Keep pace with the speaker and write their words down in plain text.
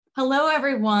Hello,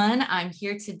 everyone. I'm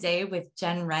here today with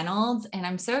Jen Reynolds, and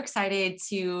I'm so excited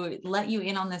to let you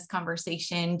in on this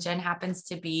conversation. Jen happens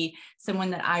to be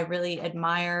someone that I really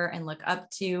admire and look up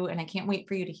to, and I can't wait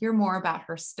for you to hear more about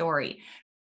her story.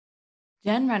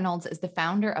 Jen Reynolds is the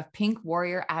founder of Pink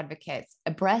Warrior Advocates,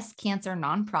 a breast cancer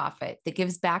nonprofit that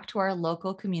gives back to our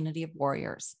local community of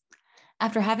warriors.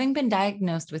 After having been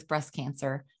diagnosed with breast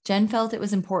cancer, Jen felt it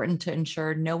was important to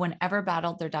ensure no one ever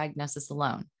battled their diagnosis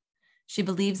alone. She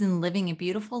believes in living a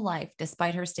beautiful life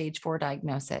despite her stage 4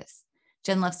 diagnosis.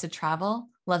 Jen loves to travel,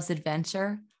 loves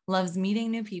adventure, loves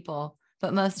meeting new people,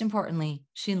 but most importantly,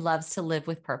 she loves to live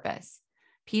with purpose.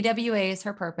 PWA is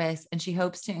her purpose, and she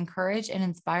hopes to encourage and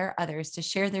inspire others to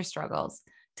share their struggles,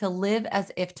 to live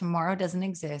as if tomorrow doesn't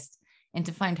exist, and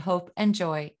to find hope and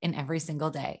joy in every single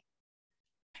day.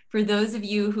 For those of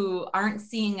you who aren't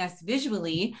seeing us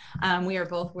visually, we are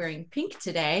both wearing pink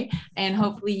today, and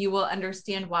hopefully you will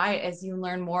understand why as you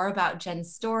learn more about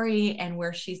Jen's story and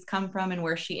where she's come from and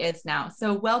where she is now.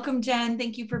 So welcome, Jen.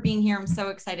 Thank you for being here. I'm so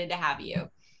excited to have you.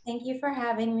 Thank you for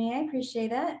having me. I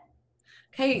appreciate it.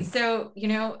 Okay, so,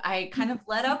 I kind of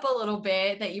led up a little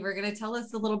bit that you were going to tell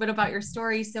us a little bit about your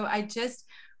story. So I just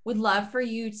would love for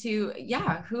you to,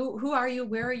 yeah, who are you?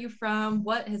 Where are you from?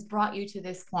 What has brought you to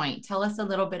this point? Tell us a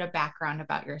little bit of background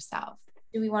about yourself.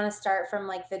 Do we want to start from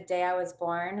like the day I was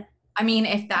born? I mean,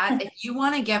 if you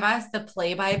want to give us the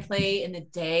play by play in the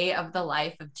day of the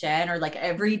life of Jen or like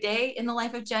every day in the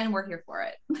life of Jen, we're here for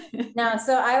it. No,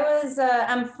 so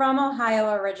I'm from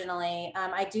Ohio originally.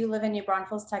 I do live in New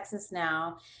Braunfels, Texas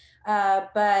now.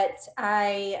 But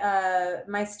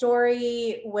my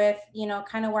story with,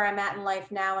 kind of where I'm at in life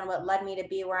now and what led me to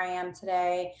be where I am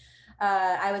today.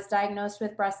 I was diagnosed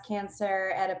with breast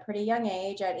cancer at a pretty young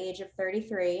age, at age of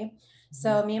 33.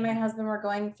 So me and my husband were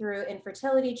going through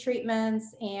infertility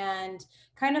treatments and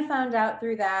kind of found out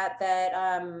through that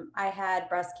I had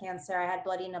breast cancer. I had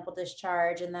bloody nipple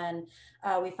discharge, and then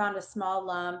we found a small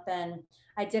lump. And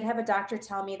I did have a doctor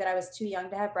tell me that I was too young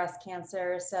to have breast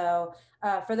cancer. So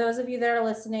for those of you that are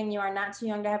listening, you are not too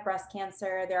young to have breast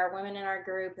cancer. There are women in our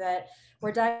group that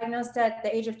were diagnosed at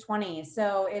the age of 20.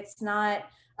 So it's not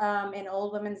an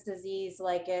old women's disease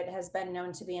like it has been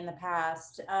known to be in the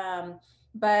past.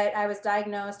 But I was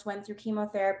diagnosed, went through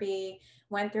chemotherapy,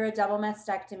 went through a double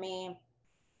mastectomy,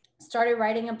 started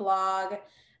writing a blog,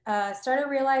 started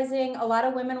realizing a lot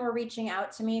of women were reaching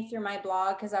out to me through my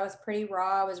blog because I was pretty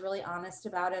raw. I was really honest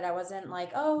about it. I wasn't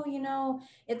like, oh,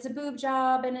 it's a boob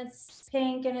job and it's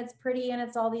pink and it's pretty and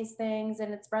it's all these things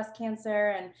and it's breast cancer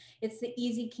and it's the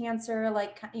easy cancer,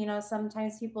 like,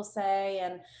 sometimes people say.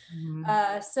 And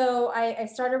Mhm. so I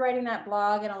started writing that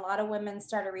blog, and a lot of women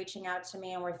started reaching out to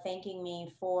me and were thanking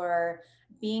me for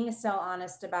being so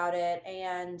honest about it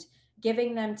and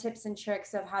giving them tips and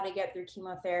tricks of how to get through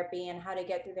chemotherapy and how to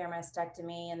get through their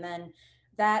mastectomy. And then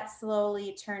that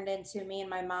slowly turned into me and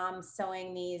my mom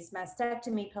sewing these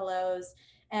mastectomy pillows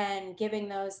and giving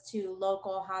those to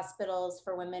local hospitals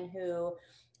for women who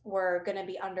were going to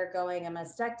be undergoing a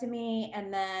mastectomy.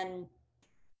 And then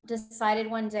decided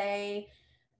one day,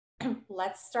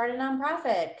 let's start a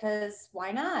nonprofit because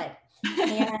why not?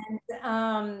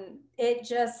 And it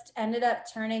just ended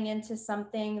up turning into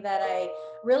something that I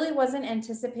really wasn't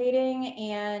anticipating,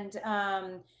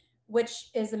 and which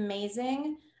is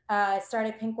amazing. I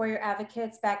started Pink Warrior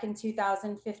Advocates back in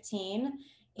 2015.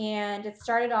 And it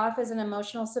started off as an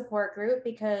emotional support group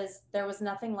because there was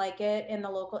nothing like it in the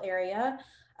local area.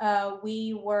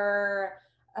 We were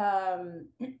I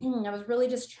was really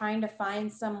just trying to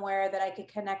find somewhere that I could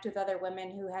connect with other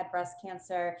women who had breast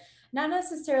cancer, not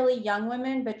necessarily young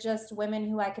women, but just women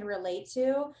who I could relate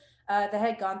to, that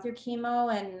had gone through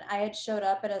chemo. And I had showed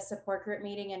up at a support group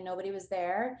meeting and nobody was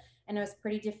there. And it was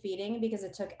pretty defeating because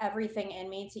it took everything in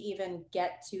me to even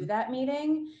get to that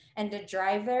meeting and to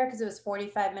drive there because it was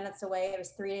 45 minutes away. It was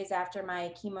 3 days after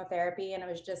my chemotherapy, and it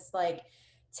was just like,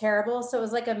 terrible. So it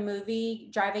was like a movie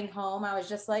driving home. I was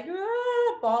just like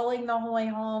bawling the whole way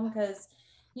home because,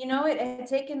 it had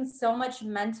taken so much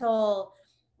it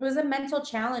was a mental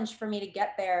challenge for me to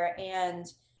get there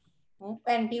and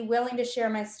be willing to share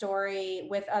my story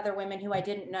with other women who I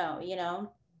didn't know.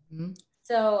 Mhm.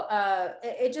 So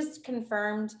it just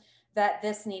confirmed that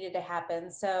this needed to happen.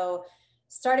 So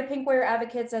started Pink Warrior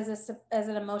Advocates as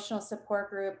an emotional support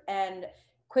group, and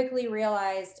quickly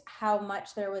realized how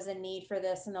much there was a need for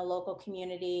this in the local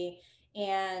community.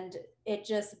 And it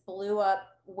just blew up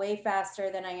way faster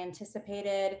than I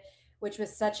anticipated, which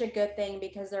was such a good thing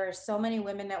because there are so many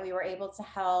women that we were able to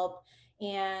help.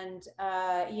 And,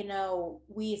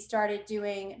 we started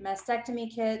doing mastectomy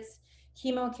kits,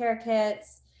 chemo care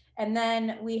kits, and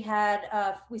then we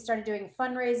started doing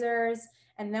fundraisers,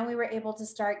 And then we were able to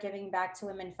start giving back to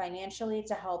women financially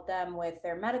to help them with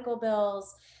their medical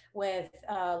bills, with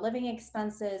living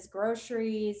expenses,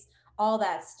 groceries, all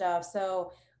that stuff.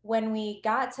 So when we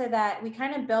got to that, we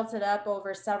kind of built it up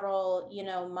over several,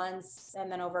 months,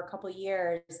 and then over a couple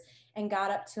years, and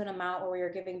got up to an amount where we were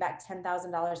giving back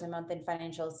 $10,000 a month in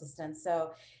financial assistance.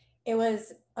 So it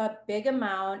was a big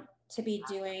amount to be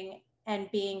doing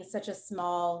and being such a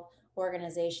small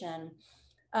organization.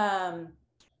 Um,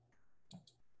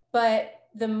 but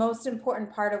the most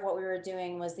important part of what we were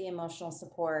doing was the emotional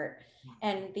support,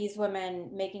 and these women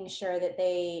making sure that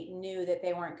they knew that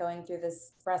they weren't going through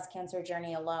this breast cancer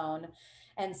journey alone.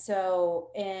 And so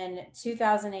in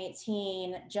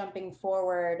 2018, jumping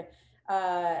forward,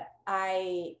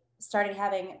 I started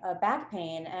having a back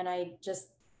pain, and I just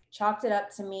chalked it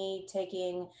up to me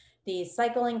taking these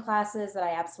cycling classes that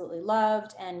I absolutely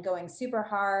loved and going super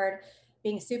hard,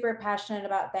 being super passionate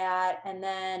about that. And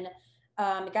then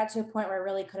it got to a point where I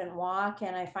really couldn't walk,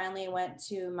 and I finally went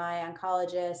to my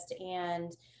oncologist.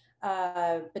 And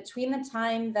between the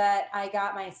time that I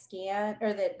got my scan,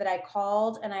 or that I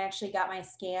called and I actually got my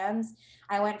scans,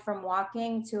 I went from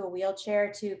walking to a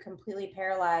wheelchair to completely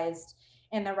paralyzed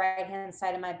in the right hand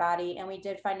side of my body. And we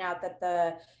did find out that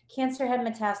the cancer had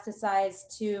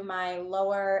metastasized to my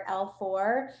lower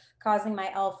L4, causing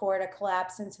my L4 to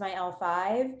collapse into my L5.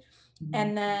 Mm-hmm.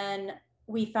 And then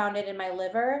we found it in my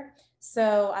liver.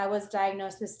 So I was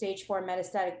diagnosed with stage 4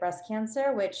 metastatic breast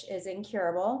cancer, which is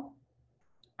incurable.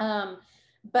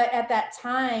 But at that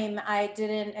time, I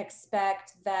didn't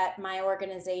expect that my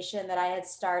organization that I had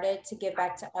started to give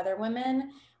back to other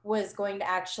women was going to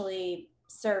actually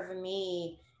serve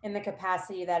me in the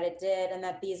capacity that it did, and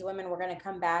that these women were going to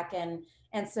come back and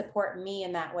support me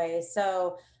in that way.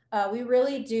 So we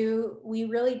really,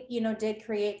 did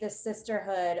create this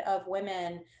sisterhood of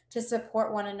women to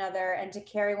support one another and to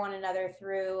carry one another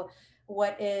through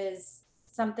what is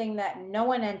something that no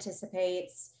one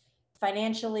anticipates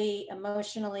financially,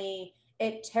 emotionally.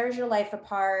 It tears your life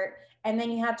apart, and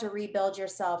then you have to rebuild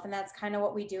yourself. And that's kind of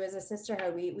what we do as a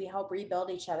sisterhood. We help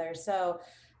rebuild each other. So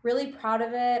really proud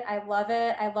of it. I love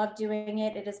it. I love doing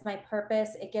it. It is my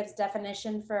purpose. It gives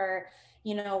definition for,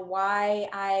 why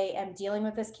I am dealing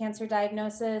with this cancer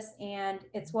diagnosis. And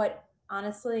it's what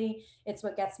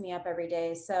gets me up every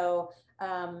day. So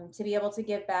to be able to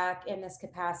give back in this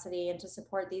capacity and to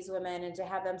support these women and to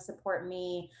have them support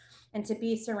me and to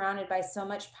be surrounded by so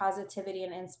much positivity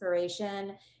and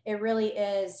inspiration, it really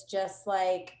is just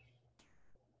like,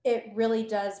 it really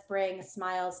does bring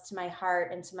smiles to my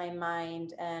heart and to my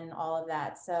mind and all of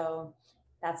that. So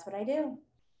that's what I do.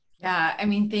 Yeah, I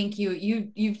mean, thank you.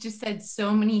 You've just said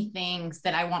so many things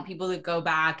that I want people to go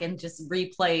back and just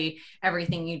replay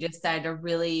everything you just said to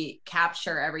really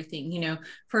capture everything.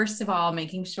 First of all,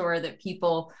 making sure that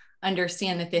people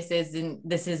understand that this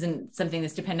isn't something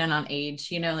that's dependent on age.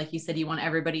 Like you said, you want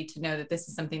everybody to know that this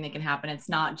is something that can happen. It's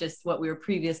not just what we were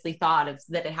previously thought of,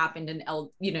 that it happened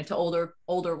to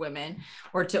older women,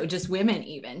 or to just women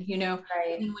even,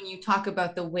 Right. And when you talk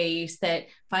about the ways that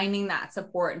finding that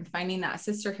support and finding that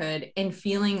sisterhood and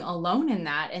feeling alone in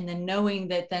that, and then knowing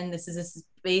that then this is a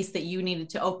space that you needed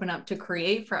to open up to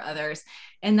create for others.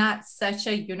 And that's such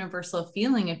a universal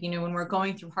feeling of, when we're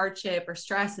going through hardship or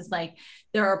stress, is like,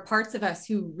 there are parts of us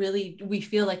who really, we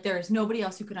feel like there is nobody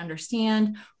else who could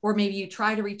understand, or maybe you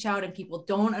try to reach out and people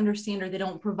don't understand, or they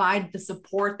don't provide the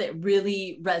support that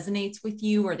really resonates with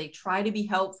you, or they try to be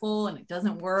helpful and it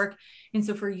doesn't work. And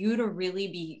so for you to really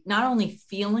be not only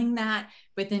feeling that,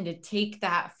 but then to take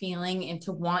that feeling and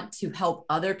to want to help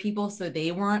other people so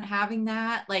they weren't having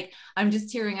that. Like, I'm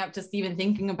just tearing up just even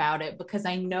thinking about it, because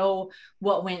I know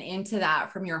what went into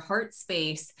that from your heart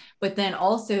space, but then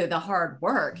also the hard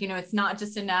work. It's not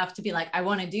just enough to be like, I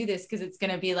want to do this because it's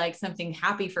going to be like something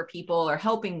happy for people or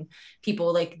helping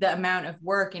people. Like, the amount of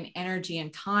work and energy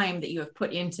and time that you have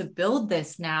put in to build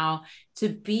this now to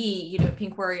be,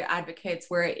 Pink Warrior Advocates,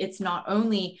 where it's not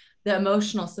only the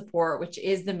emotional support, which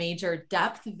is the major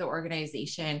depth of the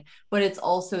organization, but it's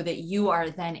also that you are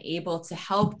then able to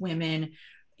help women,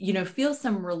 feel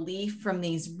some relief from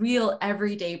these real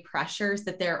everyday pressures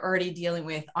that they're already dealing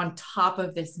with, on top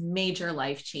of this major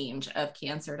life change of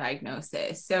cancer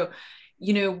diagnosis. So,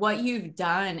 what you've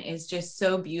done is just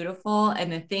so beautiful.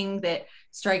 And the thing that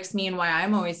strikes me, and why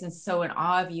I'm always so in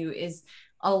awe of you, is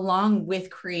along with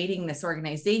creating this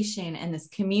organization and this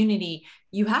community,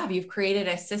 you've created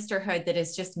a sisterhood that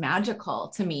is just magical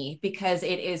to me, because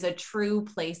it is a true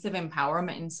place of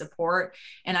empowerment and support.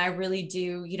 And I really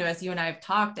do, as you and I have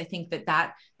talked, I think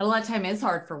that a lot of time is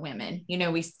hard for women.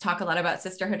 We talk a lot about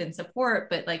sisterhood and support,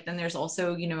 but like then there's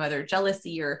also, other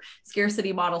jealousy or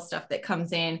scarcity model stuff that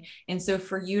comes in. And so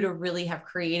for you to really have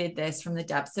created this from the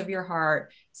depths of your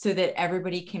heart so that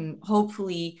everybody can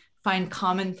hopefully find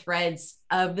common threads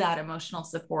of that emotional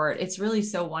support, it's really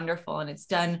so wonderful. And it's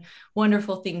done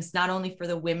wonderful things, not only for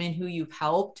the women who you've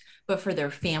helped, but for their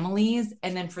families,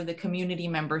 and then for the community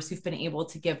members who've been able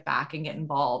to give back and get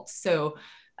involved. So,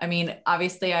 I mean,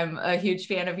 obviously I'm a huge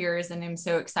fan of yours and I'm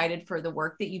so excited for the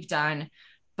work that you've done,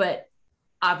 but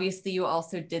obviously you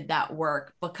also did that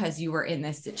work because you were in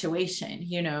this situation,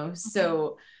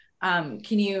 so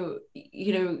can you,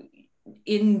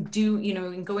 in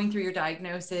going through your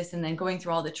diagnosis and then going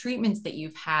through all the treatments that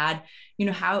you've had,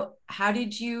 how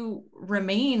did you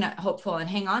remain hopeful and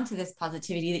hang on to this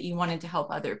positivity that you wanted to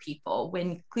help other people,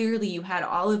 when clearly you had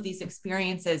all of these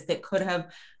experiences that could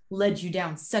have led you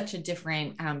down such a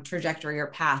different trajectory or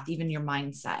path, even your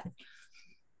mindset?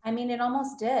 I mean, it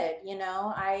almost did,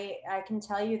 I can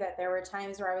tell you that there were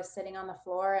times where I was sitting on the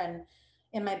floor and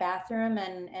in my bathroom,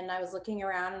 and I was looking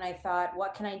around and I thought,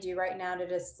 what can I do right now to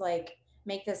just like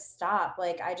make this stop?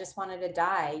 Like, I just wanted to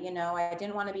die. I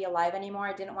didn't want to be alive anymore.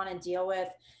 I didn't want to deal with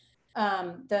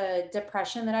the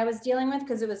depression that I was dealing with,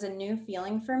 because it was a new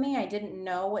feeling for me. I didn't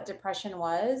know what depression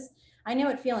was. I knew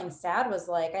what feeling sad was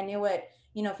like. I knew what,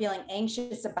 feeling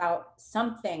anxious about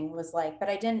something was like, but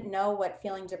I didn't know what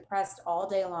feeling depressed all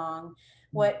day long,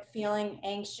 what feeling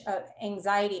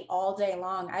anxiety all day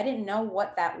long. I didn't know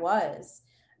what that was.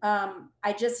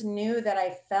 I just knew that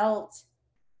I felt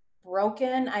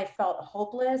broken. I felt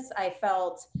hopeless. I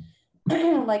felt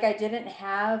like I didn't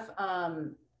have,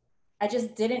 I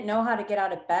just didn't know how to get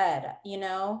out of bed,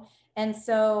 And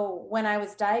so when I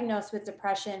was diagnosed with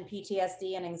depression,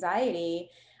 PTSD, and anxiety,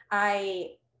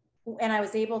 I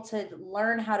was able to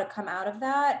learn how to come out of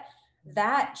that.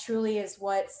 That truly is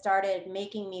what started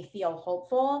making me feel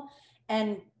hopeful.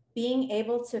 And being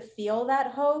able to feel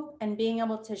that hope and being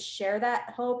able to share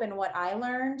that hope and what I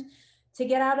learned to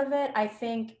get out of it, I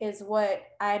think is what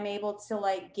I'm able to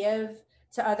like give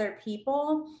to other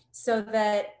people, so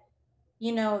that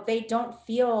they don't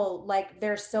feel like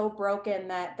they're so broken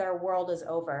that their world is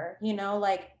over.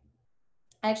 Like,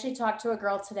 I actually talked to a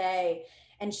girl today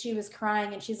and she was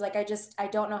crying and she's like, I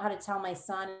don't know how to tell my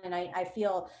son. And I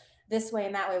feel this way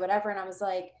and that way, whatever. And I was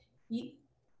like,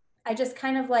 I just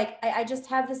kind of like, I just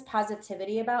have this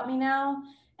positivity about me now.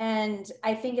 And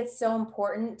I think it's so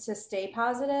important to stay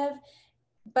positive,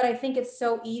 but I think it's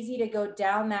so easy to go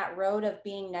down that road of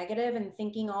being negative and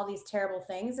thinking all these terrible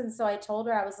things. And so I told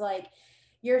her, I was like,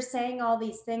 you're saying all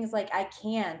these things like I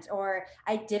can't, or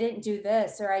I didn't do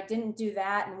this, or I didn't do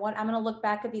that. And what I'm going to look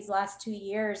back at these last 2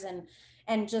 years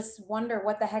and just wonder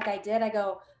what the heck I did. I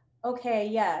go, okay,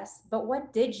 yes, but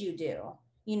what did you do?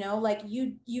 Like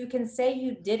you can say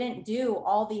you didn't do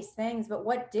all these things, but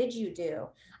what did you do?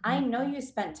 I know you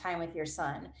spent time with your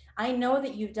son. I know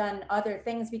that you've done other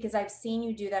things because I've seen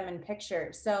you do them in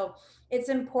pictures. So it's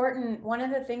important. One of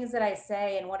the things that I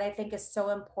say, and what I think is so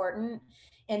important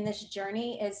in this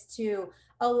journey, is to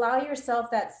allow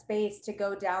yourself that space to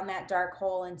go down that dark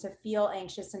hole and to feel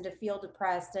anxious and to feel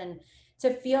depressed and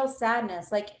to feel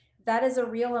sadness. Like, that is a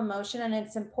real emotion, and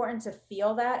it's important to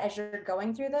feel that as you're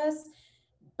going through this.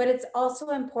 But it's also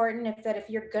important if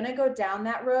you're going to go down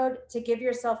that road, to give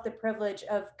yourself the privilege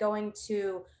of going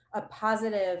to a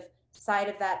positive side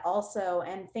of that also,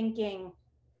 and thinking,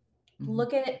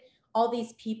 look at all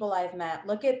these people I've met,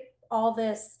 look at all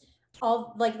this,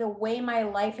 all like the way my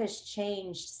life has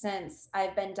changed since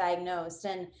I've been diagnosed,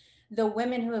 and the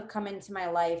women who have come into my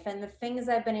life, and the things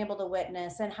I've been able to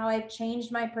witness, and how I've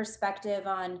changed my perspective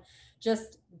on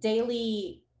just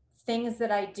daily things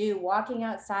that I do, walking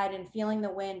outside and feeling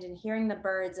the wind and hearing the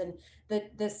birds and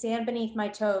the sand beneath my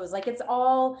toes. Like, it's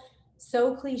all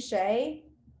so cliche,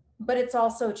 but it's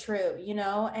also true,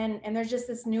 and there's just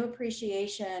this new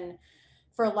appreciation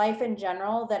for life in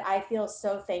general that I feel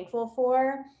so thankful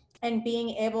for. And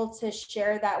being able to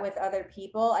share that with other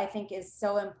people, I think, is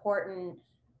so important.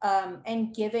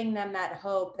 And giving them that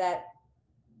hope that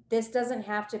this doesn't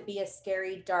have to be a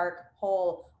scary, dark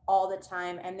hole all the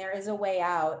time. And there is a way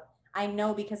out. I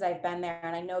know, because I've been there,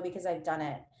 and I know because I've done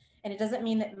it. And it doesn't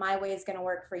mean that my way is going to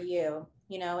work for you.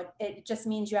 It just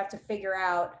means you have to figure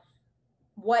out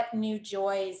what new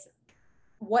joys,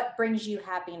 what brings you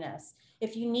happiness.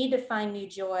 If you need to find new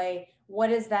joy, what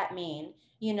does that mean?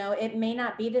 You know, it may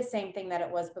not be the same thing that it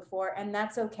was before, and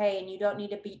that's okay. And you don't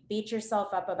need to beat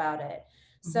yourself up about it.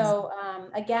 So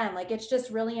again, like, it's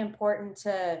just really important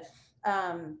to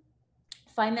um,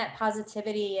 find that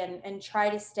positivity and try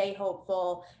to stay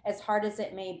hopeful as hard as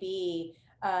it may be,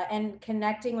 and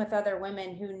connecting with other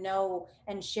women who know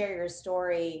and share your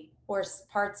story or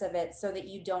parts of it so that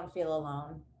you don't feel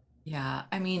alone. Yeah,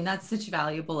 I mean, that's such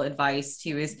valuable advice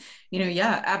too, is,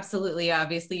 yeah, absolutely.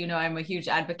 Obviously, I'm a huge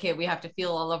advocate. We have to feel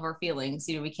all of our feelings.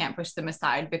 We can't push them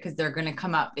aside because they're going to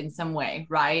come up in some way,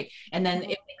 right? And then if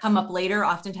they come up later,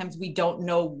 oftentimes we don't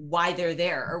know why they're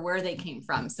there or where they came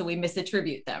from. So we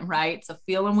misattribute them, right? So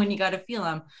feel them when you got to feel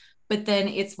them. But then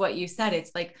it's what you said.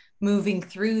 It's like moving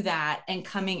through that and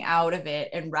coming out of it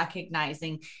and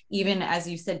recognizing, even as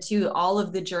you said too, all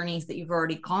of the journeys that you've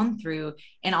already gone through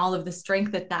and all of the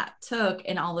strength that that took,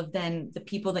 and all of then the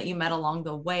people that you met along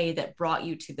the way that brought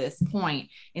you to this point,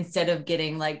 instead of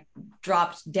getting like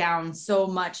dropped down so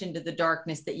much into the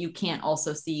darkness that you can't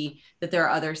also see that there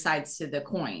are other sides to the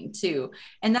coin too.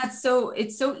 And it's so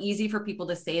easy for people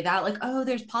to say that, like, oh,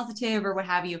 there's positive or what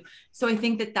have you. So I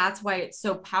think that that's why it's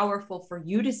so powerful for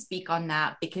you to speak on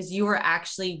that, because you are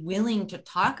actually willing to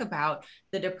talk about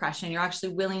the depression. You're actually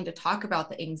willing to talk about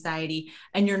the anxiety,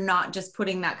 and you're not just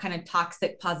putting that kind of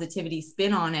toxic positivity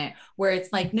spin on it where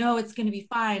it's like, no, it's going to be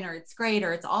fine, or it's great,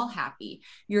 or it's all happy.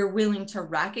 You're willing to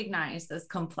recognize those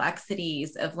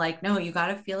complexities of like, no, you got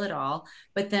to feel it all.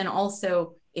 But then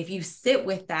also, if you sit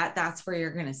with that, that's where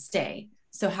you're going to stay.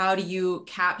 So how do you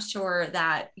capture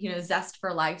that, zest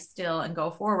for life still and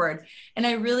go forward? And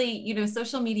I really,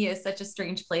 social media is such a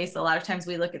strange place. A lot of times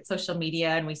we look at social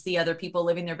media and we see other people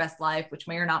living their best life, which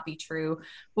may or not be true.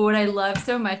 But what I love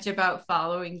so much about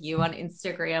following you on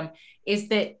Instagram is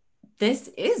that this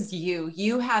is you.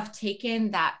 You have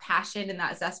taken that passion and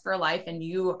that zest for life, and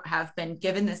you have been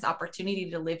given this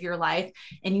opportunity to live your life.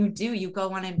 And you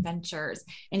go on adventures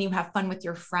and you have fun with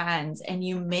your friends and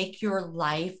you make your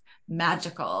life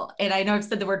magical. And I know I've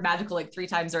said the word magical like 3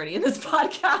 times already in this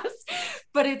podcast,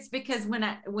 but it's because when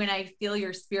I feel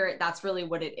your spirit, that's really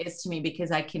what it is to me, because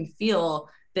I can feel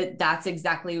that that's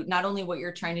exactly not only what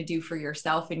you're trying to do for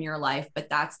yourself in your life, but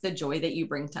that's the joy that you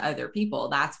bring to other people.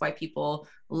 That's why people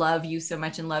love you so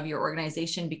much and love your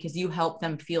organization, because you help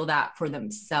them feel that for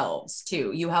themselves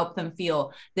too. You help them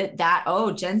feel that,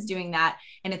 oh, Jen's doing that.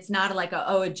 And it's not like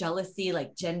a jealousy,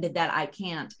 like Jen did that, I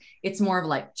can't. It's more of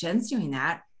like, Jen's doing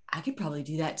that, I could probably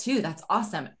do that too. That's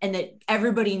awesome. And that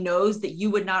everybody knows that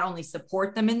you would not only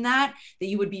support them in that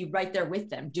you would be right there with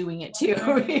them doing it too.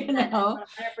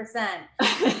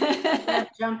 100%.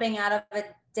 Jumping out of a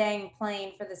dang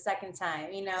plane for the second time,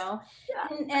 Yeah.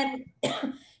 And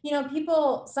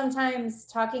people sometimes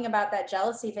talking about that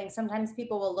jealousy thing, sometimes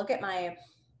people will look at my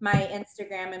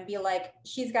Instagram and be like,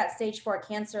 she's got stage 4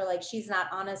 cancer. Like, she's not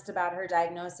honest about her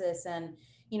diagnosis. And,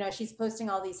 she's posting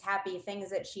all these happy things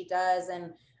that she does.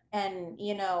 And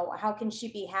how can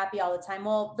she be happy all the time?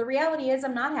 Well, the reality is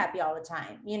I'm not happy all the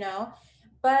time,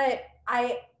 but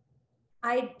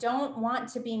I don't want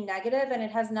to be negative, and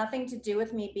it has nothing to do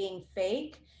with me being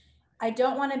fake. I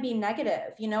don't want to be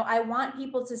negative. I want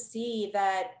people to see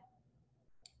that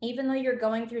even though you're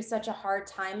going through such a hard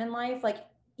time in life, like,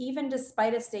 even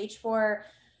despite a stage 4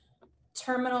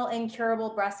 terminal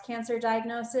incurable breast cancer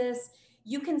diagnosis,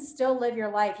 you can still live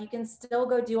your life. You can still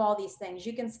go do all these things.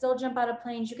 You can still jump out of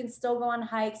planes. You can still go on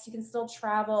hikes. You can still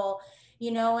travel,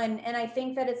 and I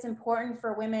think that it's important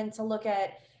for women to look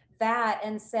at that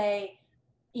and say,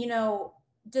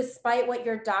 despite what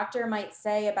your doctor might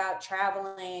say about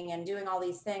traveling and doing all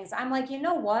these things, I'm like, you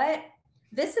know what?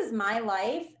 This is my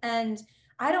life, and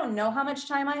I don't know how much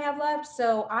time I have left.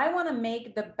 So I want to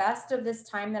make the best of this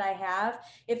time that I have.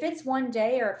 If it's one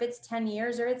day, or if it's 10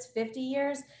 years, or it's 50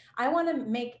 years, I want to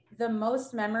make the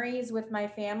most memories with my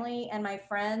family and my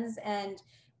friends and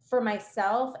for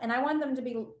myself. And I want them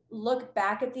to look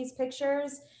back at these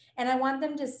pictures, and I want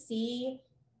them to see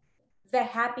the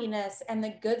happiness and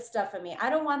the good stuff of me. I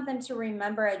don't want them to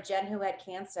remember a Jen who had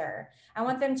cancer. I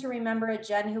want them to remember a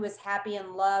Jen who was happy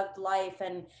and loved life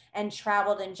and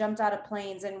traveled and jumped out of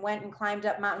planes and went and climbed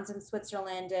up mountains in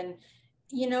Switzerland and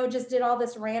just did all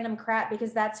this random crap,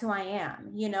 because that's who I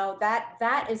am.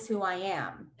 That is who I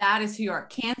am. That is who you are.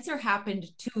 Cancer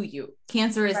happened to you.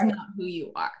 Cancer is not who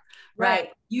you are. Right.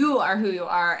 You are who you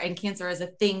are, and cancer is a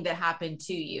thing that happened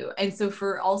to you. And so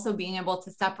for also being able to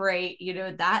separate,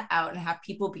 that out and have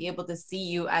people be able to see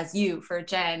you as you, for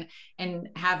Jen, and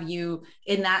have you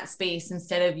in that space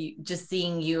instead of you just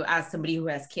seeing you as somebody who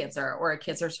has cancer or a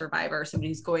cancer survivor, somebody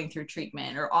who's going through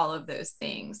treatment or all of those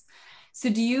things. So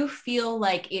do you feel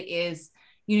like it is,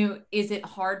 is it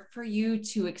hard for you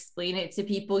to explain it to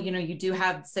people? You do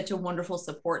have such a wonderful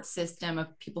support system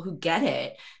of people who get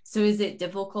it. So is it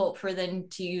difficult for them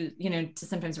to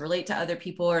sometimes relate to other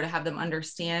people or to have them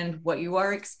understand what you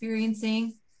are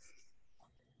experiencing?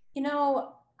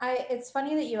 It's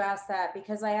funny that you asked that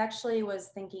because I actually was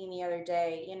thinking the other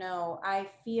day, I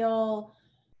feel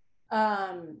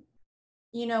um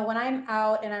when I'm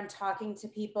out and I'm talking to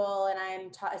people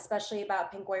and especially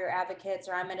about Pink Warrior Advocates,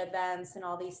 or I'm at events and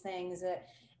all these things,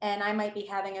 and I might be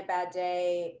having a bad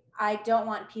day. I don't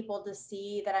want people to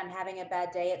see that I'm having a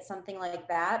bad day at something like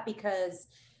that, because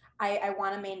I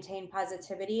want to maintain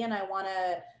positivity, and I want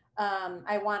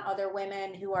other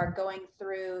women who are going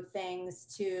through things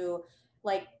to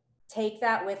like take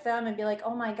that with them and be like,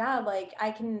 oh my God, like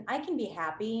I can be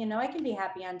happy, I can be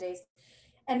happy on days.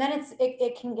 And then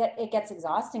it gets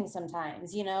exhausting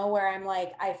sometimes, where I'm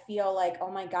like, I feel like,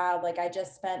 oh my God, like I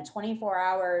just spent 24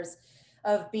 hours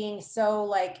of being so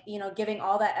like, giving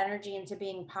all that energy into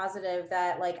being positive,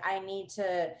 that like I need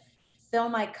to fill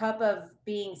my cup of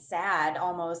being sad,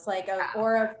 almost like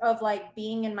of like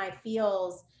being in my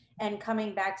feels and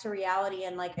coming back to reality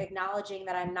and like acknowledging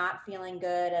that I'm not feeling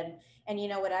good, and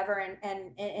whatever.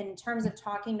 And in terms of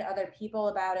talking to other people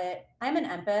about it, I'm an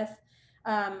empath.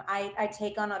 I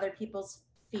take on other people's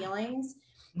feelings.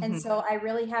 And Mhm. so I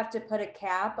really have to put a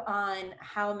cap on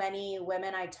how many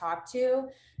women I talk to,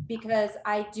 because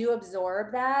I do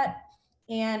absorb that,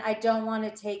 and I don't want to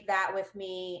take that with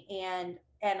me and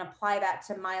apply that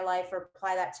to my life or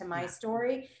apply that to my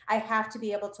story. I have to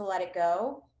be able to let it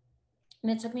go.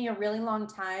 And it took me a really long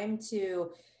time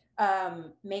to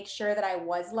make sure that I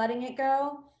was letting it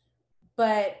go.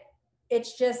 But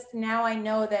it's just, now I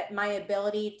know that my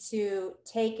ability to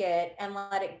take it and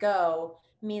let it go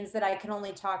means that I can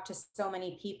only talk to so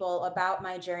many people about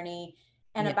my journey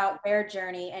and Yeah. about their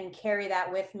journey, and carry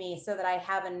that with me so that I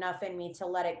have enough in me to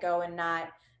let it go and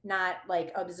not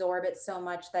like absorb it so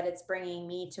much that it's bringing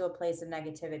me to a place of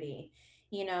negativity.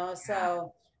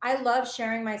 So I love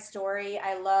sharing my story.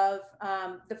 I love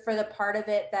for the part of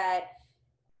it that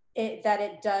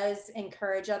it does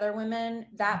encourage other women.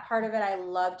 That part of it I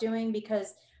love doing,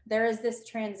 because there is this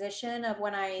transition of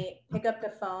when I pick up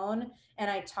the phone and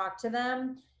I talk to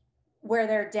them, where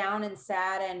they're down and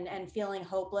sad and feeling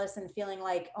hopeless and feeling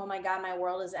like, oh my God, my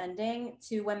world is ending,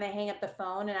 to when they hang up the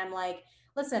phone and I'm like,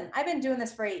 listen, I've been doing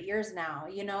this for 8 years now.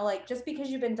 Like, just because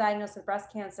you've been diagnosed with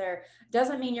breast cancer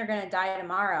doesn't mean you're going to die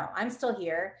tomorrow. I'm still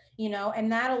here,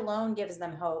 and that alone gives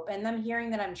them hope. And them hearing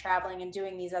that I'm traveling and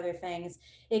doing these other things,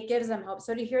 it gives them hope.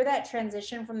 So to hear that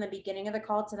transition from the beginning of the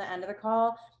call to the end of the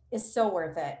call is so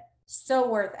worth it. So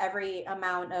worth every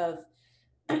amount of,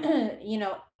 you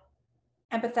know,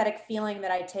 empathetic feeling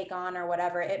that I take on or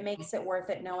whatever. It makes it worth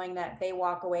it knowing that they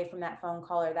walk away from that phone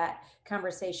call or that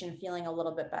conversation feeling a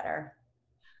little bit better.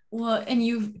 Well, and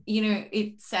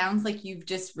it sounds like you've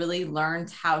just really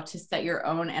learned how to set your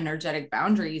own energetic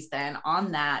boundaries then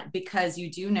on that, because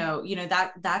you do know,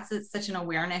 such an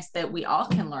awareness that we all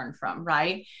can learn from,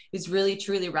 right? Is really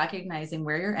truly recognizing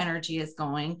where your energy is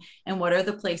going and what are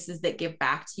the places that give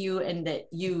back to you and that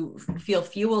you feel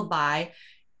fueled by.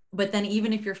 But then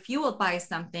even if you're fueled by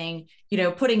something,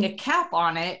 putting a cap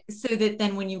on it so that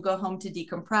then when you go home to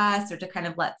decompress or to kind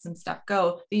of let some stuff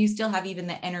go, that you still have even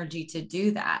the energy to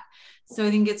do that. So I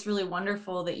think it's really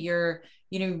wonderful that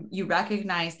you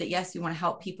recognize that, yes, you want to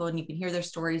help people and you can hear their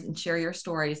stories and share your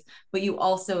stories, but you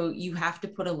have to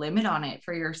put a limit on it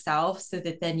for yourself so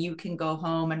that then you can go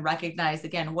home and recognize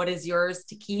again what is yours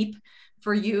to keep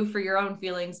for you, for your own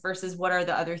feelings, versus what are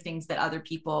the other things that other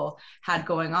people had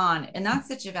going on. And that's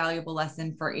such a valuable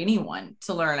lesson for anyone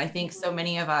to learn. I think so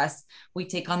many of us, we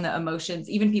take on the emotions,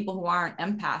 even people who aren't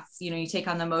empaths, you take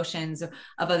on the emotions of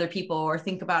other people, or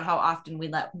think about how often we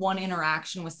let one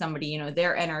interaction with somebody,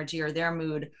 their energy or their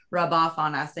mood rub off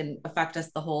on us and affect us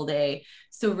the whole day.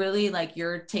 So really, like,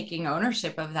 you're taking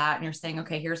ownership of that and you're saying,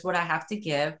 okay, here's what I have to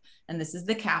give, and this is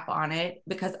the cap on it,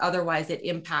 because otherwise it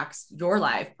impacts your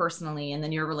life personally and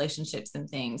then your relationships and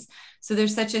things. So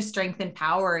there's such a strength and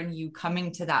power in you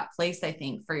coming to that place, I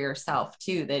think, for yourself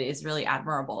too, that is really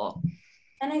admirable.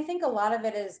 And I think a lot of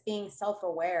it is being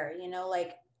self-aware,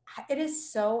 like it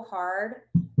is so hard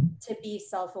to be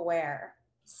self-aware,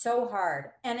 so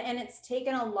hard. And it's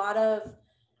taken a lot of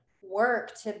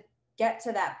work to get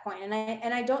to that point.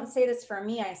 And I don't say this for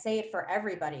me, I say it for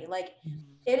everybody. Like,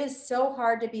 it is so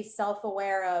hard to be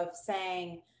self-aware of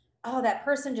saying, oh, that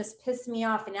person just pissed me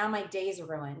off and now my day's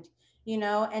ruined,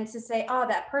 and to say, oh,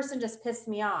 that person just pissed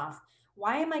me off.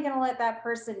 Why am I going to let that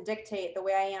person dictate the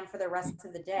way I am for the rest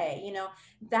of the day?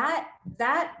 That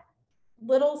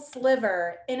little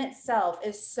sliver in itself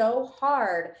is so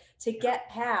hard to get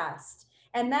past.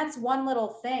 And that's one little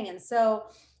thing. And so,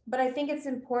 but I think it's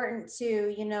important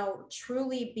to, you know,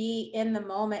 truly be in the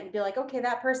moment and be like, okay,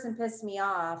 that person pissed me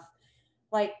off.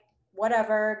 Like,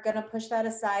 whatever, gonna push that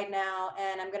aside now,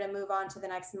 and I'm gonna move on to the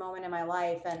next moment in my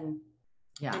life, and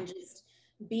just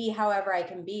be however I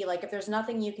can be. Like, if there's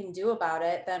nothing you can do about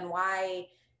it, then why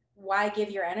give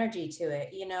your energy to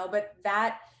it, you know? But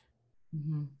that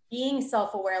Mm-hmm. being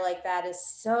self-aware like that is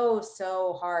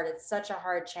so hard. It's such a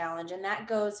hard challenge, and that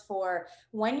goes for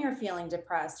when you're feeling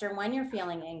depressed or when you're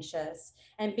feeling anxious,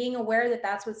 and being aware that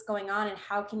that's what's going on, and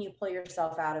how can you pull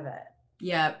yourself out of it.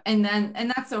 Yeah. And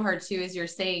that's so hard too, as you're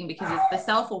saying, because it's the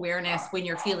self-awareness when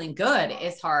you're feeling good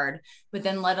is hard, but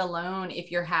then let alone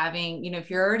if you're having, if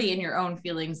you're already in your own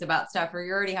feelings about stuff, or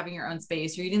you're already having your own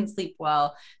space, or you didn't sleep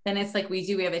well, then it's like we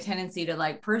have a tendency to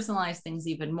like personalize things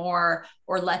even more,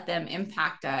 or let them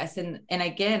impact us. And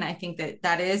again, I think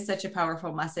that is such a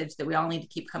powerful message that we all need to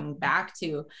keep coming back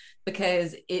to,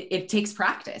 because it takes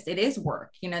practice. It is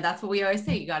work. That's what we always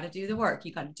say. You got to do the work.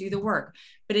 You got to do the work.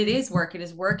 But it is work. It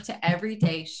is work to every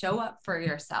day show up for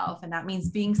yourself. And that means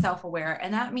being self-aware.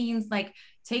 And that means like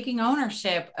taking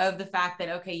ownership of the fact that,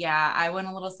 okay, yeah, I went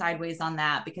a little sideways on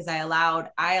that because I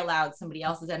allowed somebody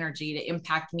else's energy to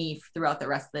impact me throughout the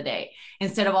rest of the day,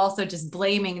 instead of also just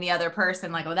blaming the other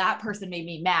person, like, oh, that person made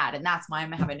me mad and that's why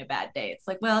I'm having a bad day. It's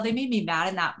like, well, they made me mad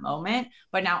in that moment,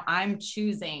 but now I'm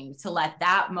choosing to let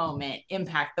that moment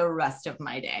impact the rest of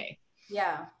my day.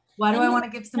 Yeah. Why do I want to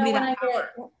give somebody that power?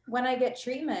 When I get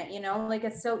treatment, like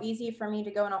it's so easy for me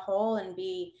to go in a hole and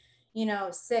be,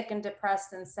 sick and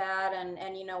depressed and sad and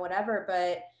whatever.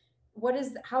 But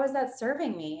how is that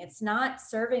serving me? It's not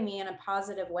serving me in a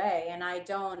positive way. And I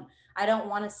don't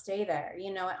want to stay there.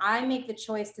 I make the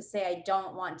choice to say, I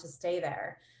don't want to stay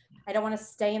there. I don't want to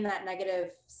stay in that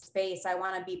negative space. I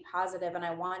want to be positive, and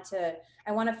I want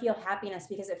to feel happiness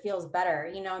because it feels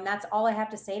better, and that's all I have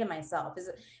to say to myself is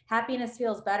happiness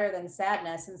feels better than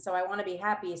sadness. And so I want to be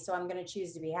happy. So I'm going to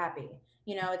choose to be happy.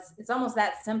 It's almost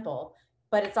that simple,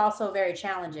 but it's also very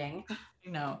challenging.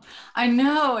 I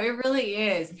know it really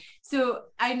is. So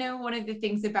I know one of the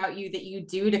things about you that you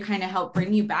do to kind of help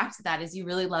bring you back to that is you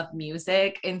really love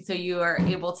music. And so you are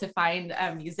able to find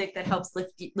music that helps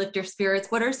lift your spirits.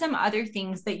 What are some other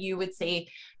things that you would say,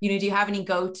 do you have any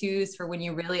go-tos for when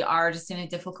you really are just in a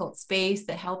difficult space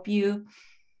that help you?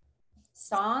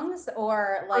 Songs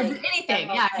or like anything.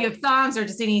 Yeah. If you have songs or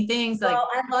just anything. Well,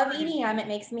 I love EDM. It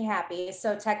makes me happy.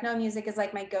 So techno music is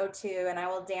like my go-to, and I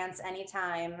will dance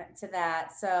anytime to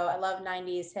that. So I love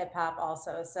 90s hip hop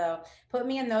also. So put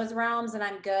me in those realms and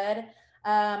I'm good.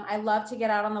 I love to get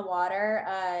out on the water,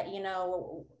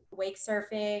 wake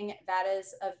surfing. That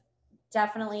is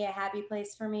definitely a happy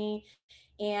place for me.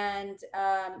 And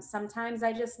sometimes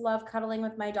I just love cuddling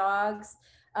with my dogs.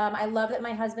 I love that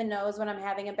my husband knows when I'm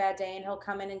having a bad day, and he'll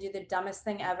come in and do the dumbest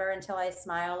thing ever until I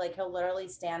smile. Like, he'll literally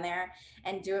stand there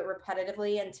and do it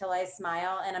repetitively until I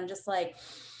smile. And I'm just like,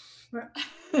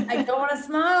 I don't want to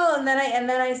smile. And then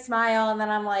I smile, and then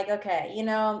I'm like, okay,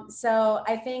 so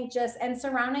I think and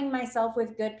surrounding myself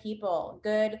with good people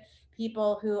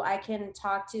who I can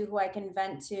talk to, who I can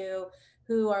vent to,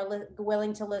 who are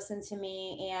willing to listen to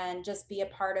me and just be a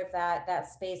part of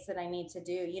that space that I need to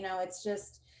do. It's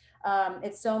just,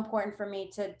 it's so important for me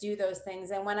to do those things.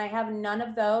 And when I have none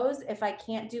of those, if I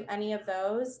can't do any of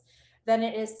those, then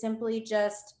it is simply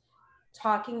just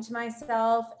talking to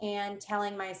myself and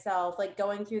telling myself, like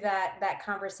going through that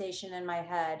conversation in my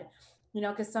head,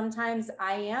 because sometimes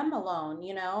I am alone,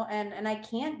 and I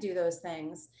can't do those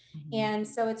things. Mm-hmm. And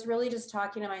so it's really just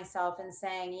talking to myself and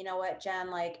saying, you know what, Jen,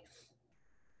 like,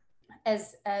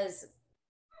 as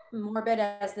morbid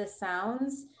as this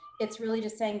sounds, it's really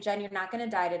just saying, Jen, you're not going to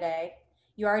die today.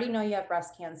 You already know you have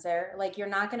breast cancer. Like, you're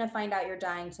not going to find out you're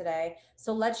dying today.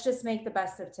 So let's just make the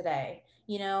best of today.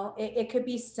 It could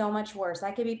be so much worse.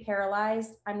 I could be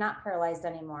paralyzed. I'm not paralyzed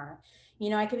anymore.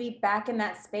 I could be back in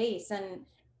that space and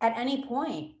at any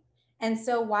point. And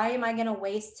so why am I going to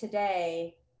waste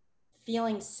today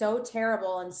feeling so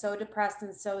terrible and so depressed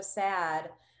and so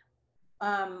sad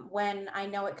when I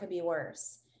know it could be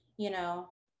worse,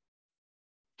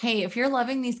 Hey, if you're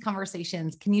loving these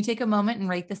conversations, can you take a moment and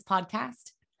rate this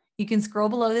podcast? You can scroll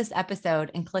below this episode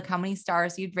and click how many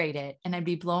stars you'd rate it. And I'd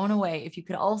be blown away if you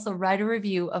could also write a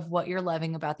review of what you're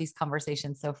loving about these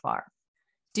conversations so far.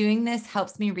 Doing this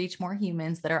helps me reach more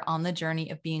humans that are on the journey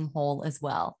of being whole as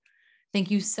well. Thank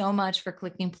you so much for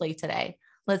clicking play today.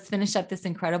 Let's finish up this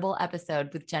incredible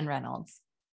episode with Jen Reynolds.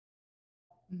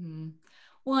 Mm-hmm.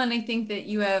 Well, and I think that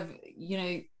you have,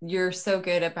 you're so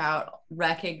good about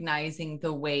recognizing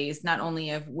the ways, not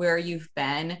only of where you've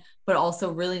been, but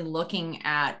also really looking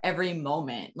at every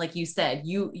moment. Like you said,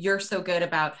 you're so good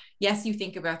about, yes, you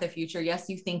think about the future. Yes,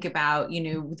 you think about,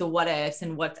 the what ifs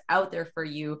and what's out there for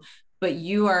you. But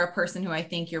you are a person who, I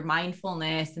think your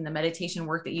mindfulness and the meditation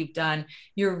work that you've done,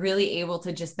 you're really able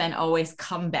to just then always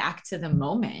come back to the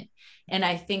moment. And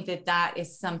I think that that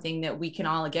is something that we can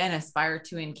all, again, aspire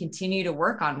to and continue to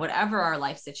work on, whatever our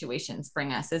life situations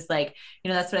bring us. Is like,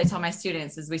 that's what I tell my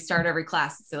students as we start every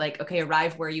class. It's like, okay,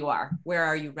 arrive where you are. Where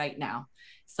are you right now?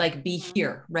 It's like, be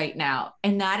here right now.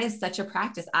 And that is such a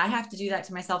practice. I have to do that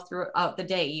to myself throughout the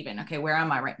day, even. Okay, where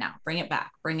am I right now? Bring it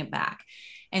back, bring it back.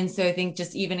 And so I think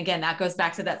just even again, that goes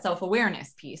back to that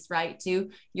self-awareness piece, right?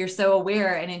 Too, you're so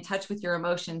aware and in touch with your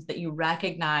emotions that you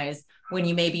recognize when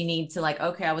you maybe need to, like,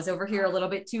 okay, I was over here a little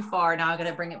bit too far. Now I'm going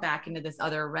to bring it back into this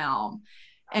other realm.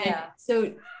 And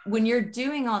so when you're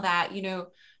doing all that,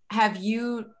 have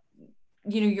you,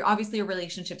 you're obviously your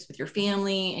relationships with your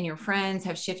family and your friends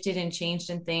have shifted and changed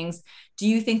and things. Do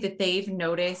you think that they've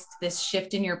noticed this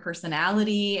shift in your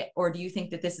personality, or do you think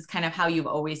that this is kind of how you've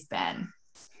always been?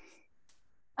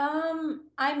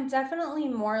 I'm definitely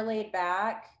more laid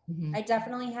back. Mm-hmm. I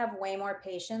definitely have way more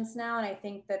patience now, and I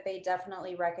think that they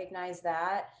definitely recognize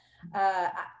that.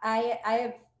 I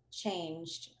have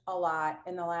changed a lot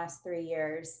in the last 3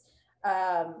 years,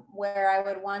 where I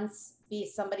would once be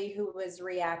somebody who was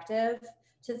reactive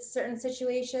to certain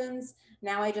situations.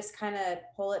 Now I just kind of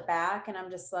pull it back, and I'm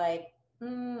just like,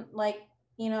 like,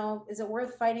 is it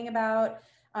worth fighting about?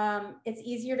 It's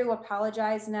easier to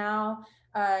apologize now.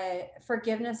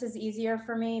 Forgiveness is easier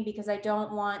for me because I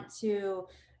don't want to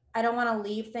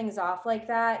leave things off like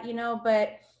that,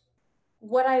 but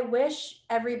what I wish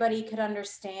everybody could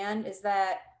understand is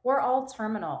that we're all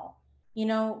terminal.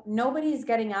 Nobody's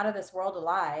getting out of this world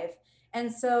alive.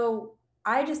 And so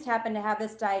I just happen to have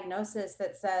this diagnosis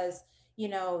that says,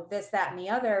 this, that, and the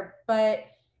other, but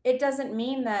it doesn't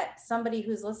mean that somebody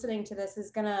who's listening to this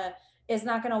is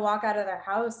not going to walk out of their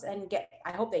house and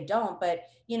I hope they don't, but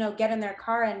get in their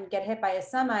car and get hit by a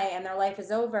semi and their life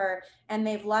is over and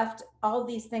they've left all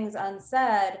these things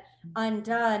unsaid,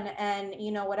 undone, and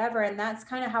whatever. And that's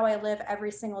kind of how I live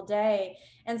every single day.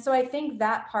 And so I think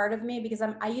that part of me, because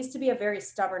I used to be a very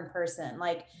stubborn person.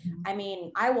 Like, I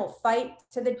mean, I will fight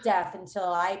to the death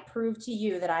until I prove to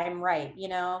you that I'm right.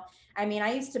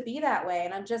 I used to be that way,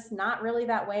 and I'm just not really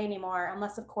that way anymore,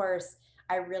 unless of course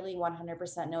I really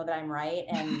 100% know that I'm right.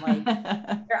 And like,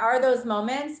 there are those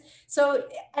moments. So,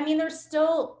 there's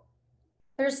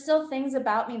still things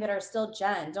about me that are still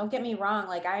Jen. Don't get me wrong.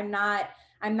 Like, I'm not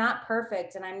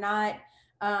perfect, and I'm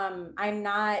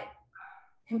not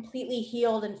completely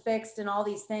healed and fixed and all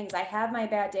these things. I have my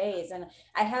bad days and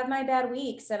I have my bad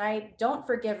weeks, and I don't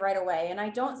forgive right away. And I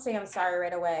don't say I'm sorry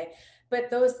right away.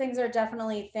 But those things are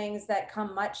definitely things that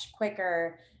come much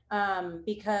quicker,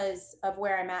 because of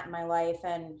where I'm at in my life.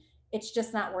 And it's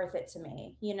just not worth it to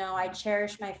me. I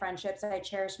cherish my friendships, I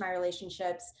cherish my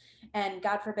relationships. And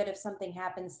God forbid if something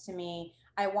happens to me,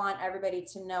 I want everybody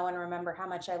to know and remember how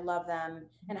much I love them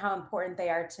and how important they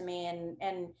are to me.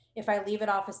 And if I leave it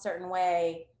off a certain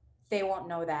way, they won't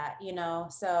know that.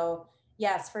 So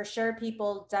yes, for sure,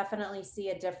 people definitely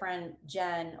see a different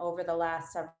Jen over the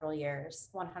last several years.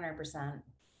 100%.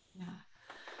 Yeah.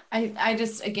 I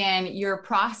just, again, your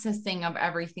processing of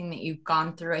everything that you've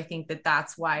gone through, I think that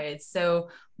that's why it's so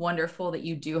wonderful that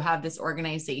you do have this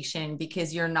organization,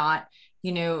 because you're not,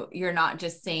 you're not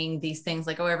just saying these things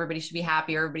like, oh, everybody should be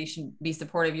happy, or everybody should be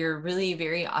supportive. You're really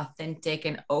very authentic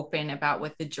and open about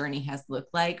what the journey has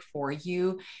looked like for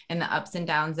you and the ups and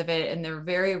downs of it. And they're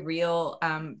very real,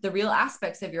 the real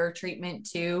aspects of your treatment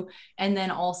too. And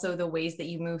then also the ways that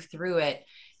you move through it.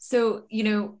 So,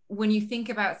 when you think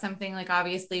about something like,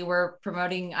 obviously we're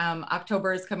promoting,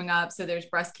 October is coming up. So there's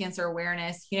breast cancer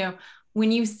awareness, when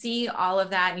you see all of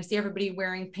that and you see everybody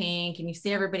wearing pink and you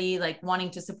see everybody like wanting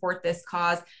to support this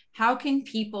cause, how can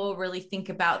people really think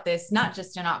about this, not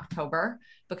just in October,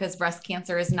 because breast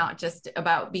cancer is not just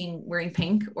about wearing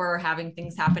pink or having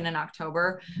things happen in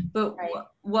October, but right.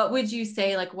 What would you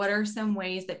say, like, what are some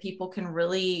ways that people can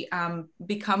really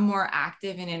become more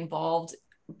active and involved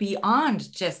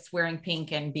beyond just wearing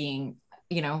pink and being,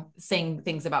 saying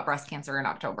things about breast cancer in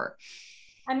October?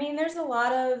 There's a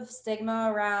lot of stigma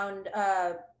around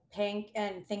pink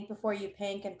and think before you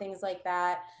pink and things like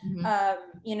that. Mhm.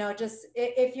 You know, just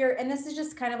if you're, and this is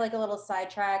just kind of like a little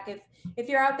sidetrack, if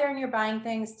you're out there and you're buying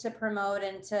things to promote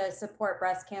and to support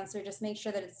breast cancer, just make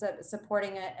sure that it's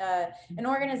supporting an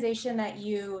organization that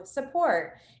you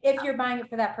support if you're buying it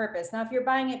for that purpose. Now, if you're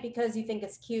buying it because you think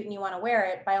it's cute and you want to wear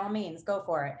it, by all means, go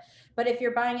for it. But if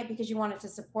you're buying it because you want it to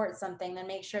support something, then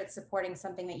make sure it's supporting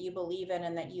something that you believe in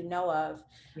and that you know of.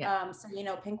 Yeah. So, you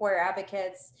know, Pink Warrior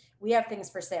Advocates, we have things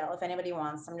for sale if anybody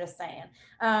wants. I'm just saying.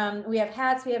 We have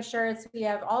hats, we have shirts, we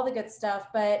have all the good stuff.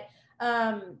 But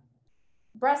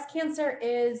breast cancer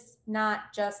is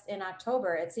not just in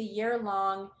October, it's a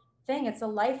year-long thing. It's a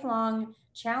lifelong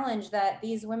challenge that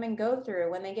these women go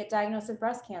through when they get diagnosed with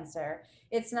breast cancer.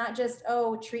 It's not just,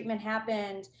 oh, treatment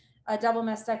happened, a double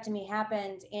mastectomy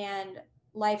happened, and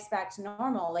life's back to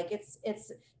normal. Like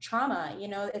it's trauma, you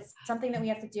know, it's something that we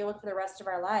have to deal with for the rest of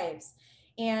our lives.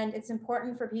 And it's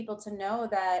important for people to know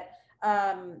that,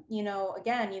 you know,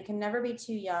 again, you can never be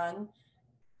too young.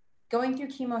 Going through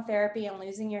chemotherapy and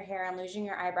losing your hair and losing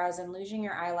your eyebrows and losing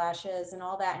your eyelashes and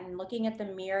all that, and looking at the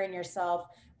mirror in yourself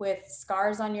with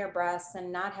scars on your breasts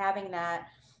and not having that,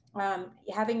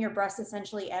 having your breasts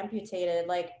essentially amputated,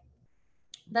 like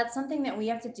that's something that we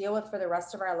have to deal with for the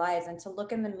rest of our lives. And to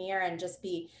look in the mirror and just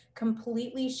be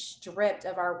completely stripped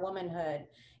of our womanhood,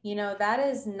 you know, that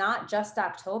is not just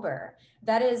October,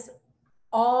 that is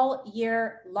all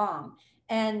year long.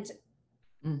 And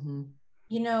Mm-hmm.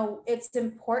 you know, it's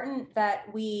important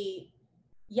that we,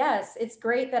 yes, it's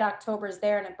great that October is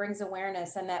there and it brings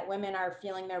awareness and that women are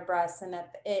feeling their breasts and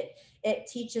that it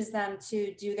teaches them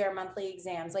to do their monthly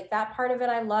exams. Like that part of it,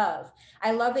 I love.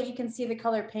 I love that you can see the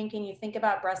color pink and you think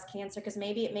about breast cancer because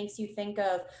maybe it makes you think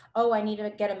of, oh, I need to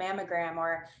get a mammogram,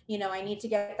 or, you know, I need to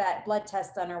get that blood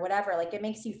test done or whatever. Like it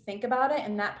makes you think about it,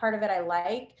 and that part of it I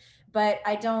like. But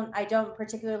I don't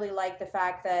particularly like the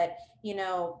fact that, you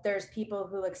know, there's people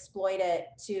who exploit it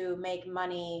to make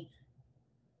money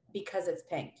because it's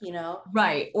pink, you know?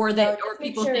 Right. Or So that, or just make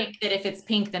people think sure, that if it's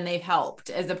pink, then they've helped,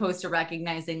 as opposed to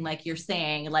recognizing, like you're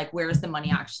saying, like, where's the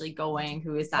money actually going?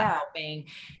 Who is that yeah, helping?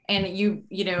 And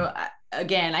you know,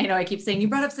 again, I know I keep saying you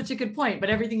brought up such a good point, but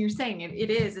everything you're saying,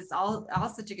 it's all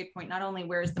such a good point. Not only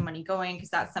where's the money going, because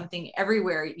that's something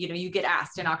everywhere, you know, you get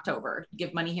asked in October,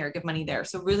 give money here, give money there.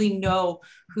 So really know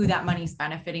who that money's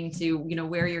benefiting to, you know,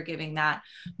 where you're giving that.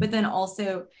 But then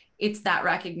also it's that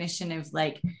recognition of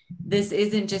like, this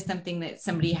isn't just something that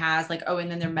somebody has like, oh, and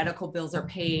then their medical bills are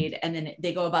paid and then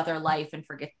they go about their life and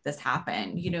forget this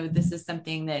happened. You know, this is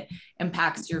something that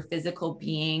impacts your physical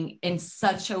being in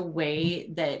such a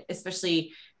way that,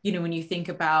 especially, you know, when you think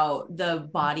about the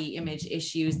body image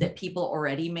issues that people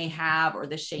already may have, or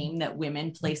the shame that women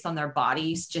place on their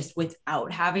bodies just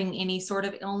without having any sort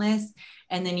of illness.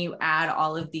 And then you add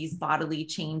all of these bodily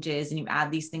changes and you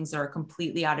add these things that are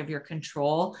completely out of your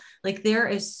control. Like there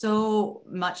is so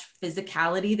much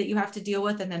physicality that you have to deal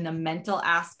with. And then the mental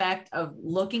aspect of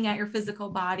looking at your physical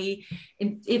body,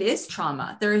 it is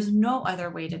trauma. There is no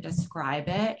other way to describe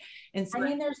it. And I so,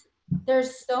 mean,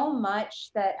 there's so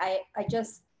much that I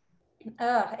just,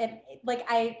 like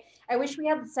I wish we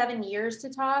had 7 years to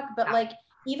talk, but yeah. like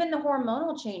even the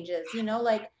hormonal changes, you know,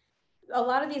 like a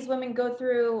lot of these women go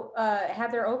through,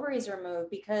 have their ovaries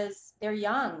removed because they're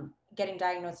young, getting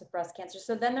diagnosed with breast cancer.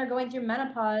 So then they're going through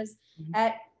menopause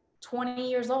at 20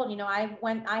 years old. You know,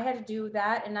 I had to do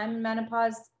that, and I'm in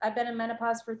menopause. I've been in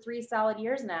menopause for 3 solid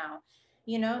years now,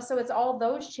 you know, so it's all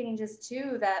those changes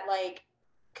too that like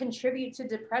contribute to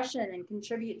depression and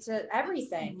contribute to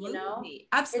everything, you know, Absolutely.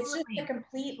 it's just a Absolutely.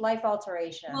 complete life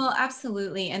alteration. Well,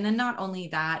 absolutely. And then not only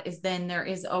that is then there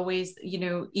is always, you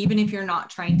know, even if you're not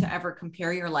trying to ever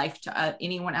compare your life to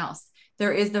anyone else,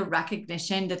 there is the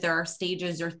recognition that there are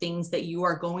stages or things that you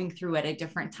are going through at a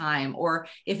different time, or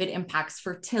if it impacts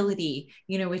fertility,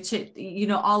 you know, which it, you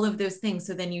know, all of those things.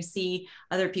 So then you see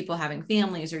other people having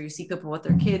families, or you see people with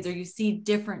their kids, or you see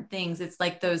different things. It's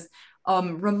like those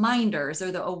reminders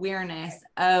or the awareness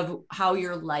of how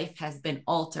your life has been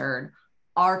altered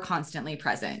are constantly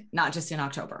present, not just in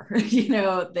October. You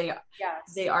know, they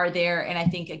Yes. are there. And I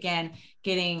think again,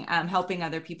 getting helping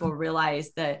other people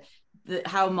realize that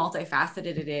how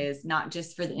multifaceted it is, not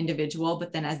just for the individual,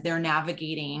 but then as they're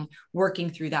navigating, working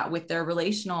through that with their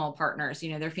relational partners,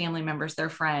 you know, their family members, their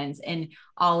friends, and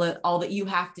all that you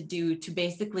have to do to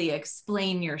basically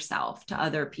explain yourself to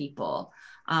other people,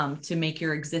 to make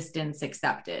your existence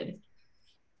accepted.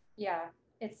 Yeah,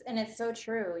 it's so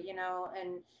true, you know,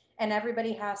 and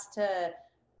everybody has to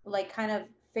like kind of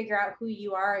figure out who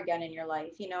you are again in your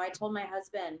life. You know, I told my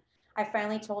husband, I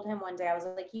finally told him one day, I was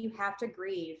like, you have to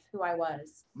grieve who I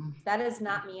was. Mm. That is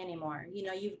not me anymore. You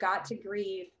know, you've got to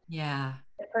grieve Yeah.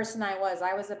 the person I was.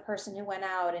 I was a person who went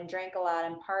out and drank a lot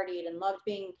and partied and loved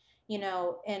being,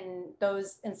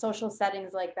 in social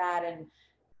settings like that, and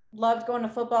loved going to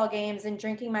football games and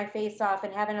drinking my face off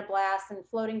and having a blast and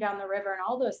floating down the river and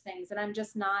all those things. And I'm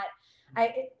just not,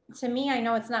 to me, I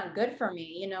know it's not good for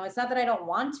me. It's not that I don't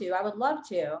want to, I would love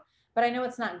to, but I know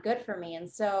it's not good for me. And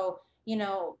so,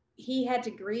 he had to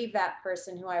grieve that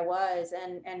person who I was,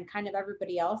 and kind of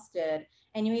everybody else did.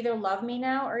 And you either love me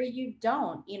now or you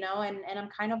don't, and I'm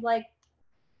kind of like,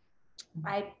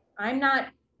 I'm not,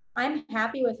 I'm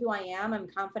happy with who I am. I'm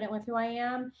confident with who I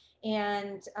am.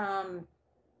 And,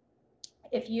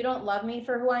 if you don't love me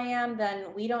for who I am,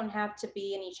 then we don't have to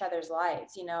be in each other's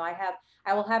lives.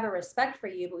 I will have a respect for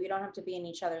you, but we don't have to be in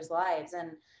each other's lives.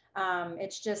 And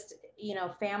it's just,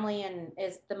 family and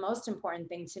is the most important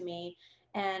thing to me.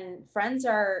 And friends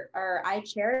are, I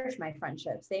cherish my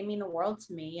friendships. They mean the world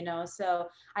to me, so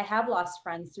I have lost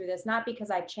friends through this, not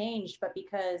because I've changed, but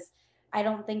because I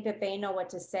don't think that they know what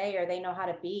to say or they know how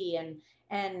to be.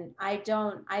 And I've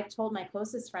told my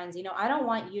closest friends, I don't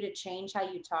want you to change how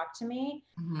you talk to me.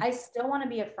 Mhm. I still want to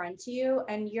be a friend to you,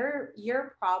 and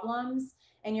your problems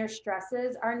and your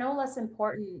stresses are no less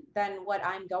important than what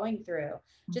I'm going through.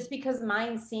 Just because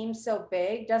mine seems so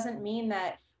big doesn't mean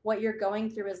that what you're going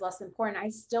through is less important. I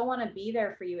still want to be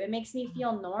there for you. It makes me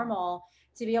feel normal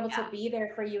to be able to Yeah. be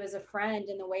there for you as a friend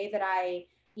in the way that I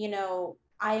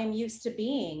am used to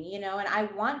being, and I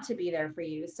want to be there for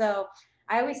you. So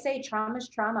I always say trauma is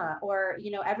trauma, or,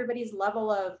 everybody's level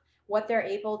of what they're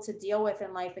able to deal with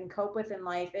in life and cope with in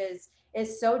life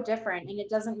is so different, and it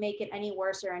doesn't make it any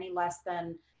worse or any less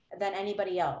than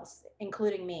anybody else,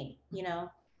 including me.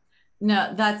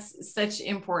 No, that's such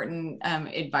important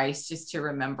advice just to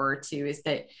remember too, is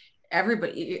that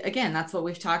everybody, again, that's what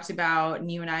we've talked about.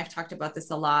 And you and I have talked about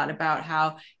this a lot, about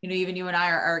how, even you and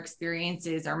I, our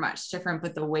experiences are much different,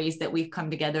 but the ways that we've come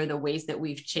together, the ways that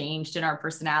we've changed in our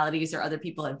personalities or other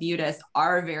people have viewed us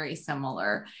are very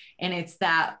similar. And it's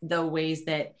that the ways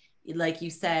that, like you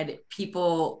said,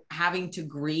 people having to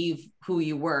grieve who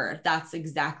you were, that's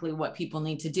exactly what people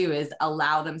need to do, is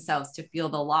allow themselves to feel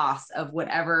the loss of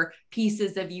whatever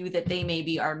pieces of you that they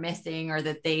maybe are missing or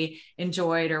that they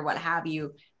enjoyed or what have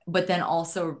you, but then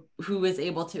also who is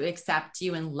able to accept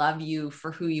you and love you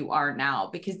for who you are now,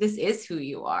 because this is who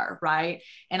you are, right?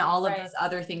 And all of Right. those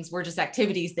other things were just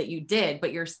activities that you did,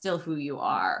 but you're still who you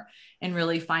are. And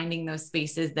really finding those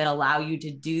spaces that allow you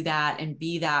to do that and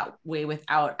be that way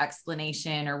without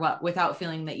explanation, or without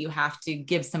feeling that you have to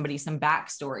give somebody some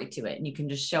backstory to it, and you can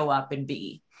just show up and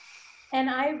be. And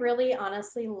I really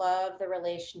honestly love the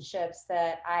relationships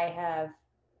that I have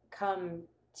come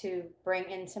to bring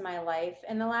into my life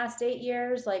in the last 8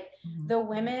 years. Like, Mhm. the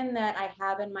women that I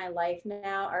have in my life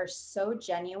now are so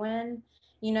genuine.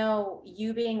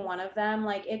 You being one of them,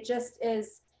 like, it just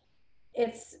is,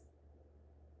 it's,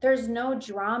 there's no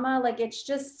drama. Like, it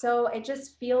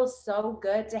just feels so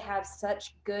good to have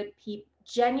such good people,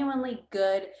 genuinely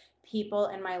good people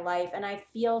in my life. And I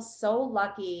feel so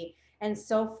lucky and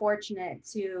so fortunate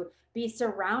to be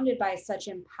surrounded by such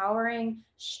empowering,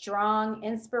 strong,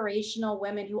 inspirational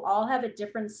women who all have a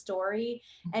different story,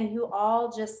 and who all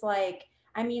just like,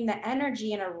 I mean, the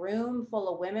energy in a room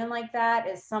full of women like that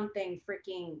is something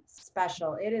freaking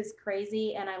special. It is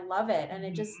crazy, and I love it. And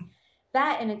it just,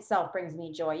 that in itself brings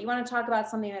me joy. You want to talk about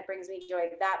something that brings me joy?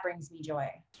 That brings me joy.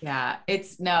 Yeah,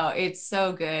 it's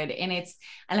so good. And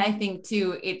I think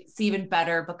too, it's even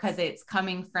better because it's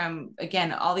coming from,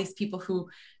 again, all these people who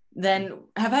then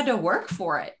have had to work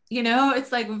for it.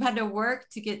 It's like we've had to work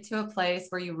to get to a place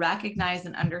where you recognize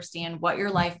and understand what your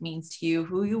life means to you,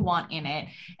 who you want in it,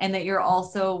 and that you're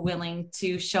also willing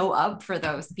to show up for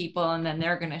those people, and then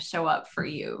they're going to show up for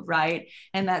you, right?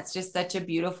 And that's just such a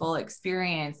beautiful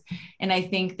experience. And I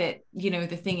think that, the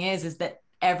thing is that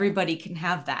everybody can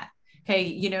have that.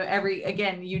 Okay,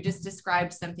 again, you just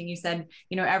described something. You said,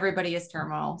 everybody is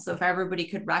terminal. So if everybody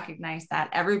could recognize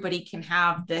that, everybody can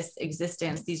have this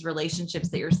existence, these relationships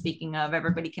that you're speaking of,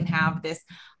 everybody can have this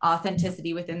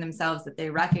authenticity within themselves that they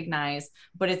recognize.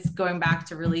 But it's going back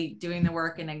to really doing the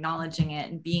work and acknowledging it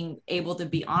and being able to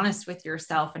be honest with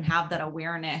yourself and have that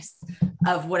awareness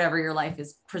of whatever your life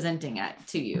is presenting it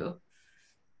to you.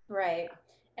 Right.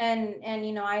 And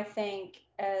I think,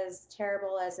 as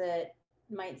terrible as it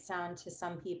might sound to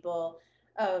some people,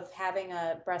 of having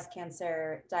a breast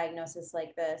cancer diagnosis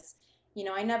like this,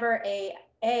 I never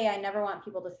I never want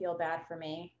people to feel bad for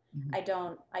me.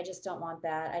 Mhm. I just don't want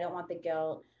that. I don't want the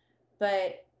guilt.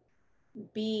 But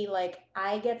B, like,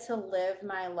 I get to live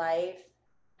my life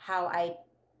how I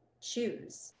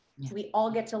choose. Yeah. We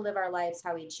all get to live our lives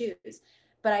how we choose.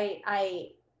 But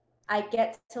I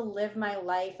get to live my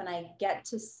life and I get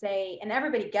to say, and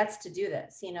everybody gets to do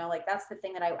this, like that's the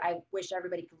thing that I wish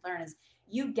everybody could learn is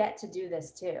you get to do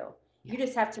this too. Yeah. You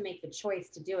just have to make the choice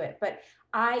to do it. But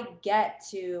I get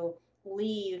to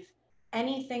leave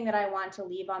anything that I want to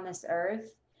leave on this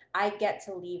earth. I get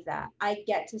to leave that. I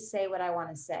get to say what I want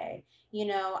to say.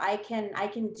 I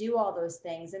can do all those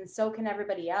things and so can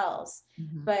everybody else.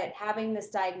 Mhm. But having this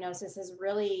diagnosis has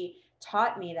really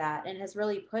taught me that and has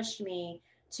really pushed me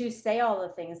to say all the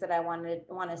things that I want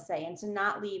to say and to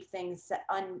not leave things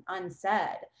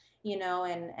unsaid,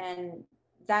 and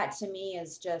that to me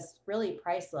is just really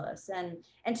priceless. And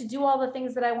to do all the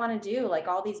things that I want to do, like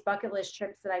all these bucket list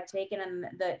trips that I've taken and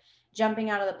the jumping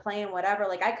out of the plane, whatever,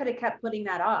 like I could have kept putting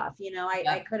that off, I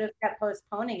Yep. could have kept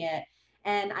postponing it.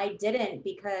 And I didn't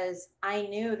because I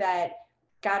knew that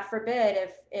God forbid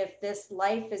if this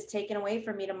life is taken away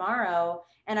from me tomorrow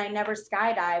and I never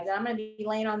skydived, then I'm going to be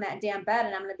laying on that damn bed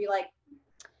and I'm going to be like,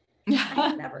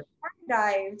 I never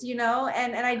skydived,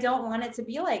 and I don't want it to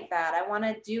be like that. I want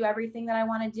to do everything that I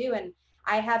want to do. And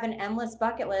I have an endless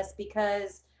bucket list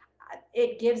because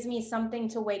it gives me something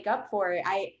to wake up for.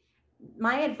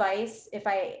 My advice, if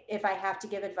I have to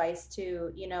give advice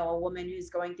to, a woman who's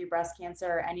going through breast cancer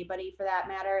or anybody for that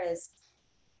matter is,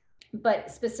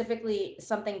 but specifically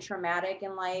something traumatic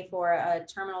in life or a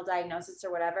terminal diagnosis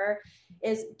or whatever,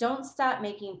 is don't stop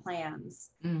making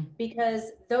plans Mm.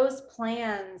 because those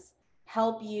plans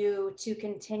help you to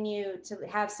continue to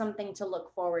have something to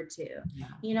look forward to. Yeah.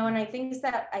 And I think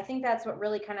that's what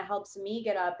really kind of helps me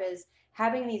get up is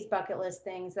having these bucket list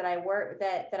things that I work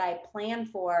that I plan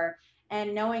for,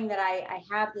 and knowing that I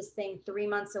have this thing 3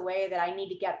 months away that I need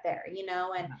to get there,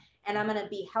 and I'm going to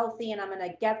be healthy and I'm going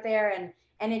to get there. And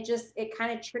it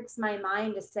kind of tricks my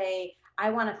mind to say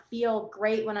I want to feel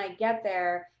great when I get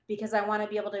there because I want to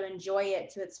be able to enjoy it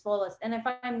to its fullest. And if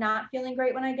I'm not feeling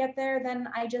great when I get there, then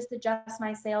I just adjust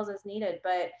my sails as needed.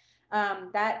 But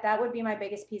that would be my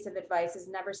biggest piece of advice is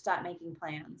never stop making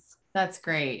plans. That's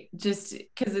great. Just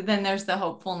because then there's the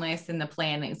hopefulness and the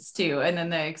plannings too. And then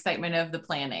the excitement of the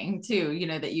planning too,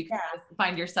 that you can Yeah.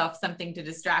 find yourself something to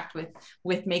distract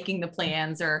with making the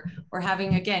plans or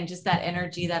having again just that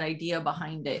energy, that idea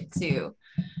behind it too.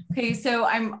 Okay, so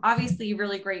I'm obviously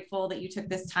really grateful that you took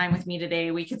this time with me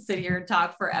today. We could sit here and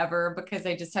talk forever because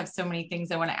I just have so many things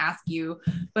I want to ask you.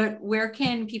 But where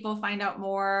can people find out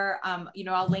more?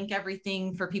 I'll link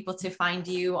everything for people to find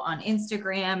you on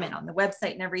Instagram and on the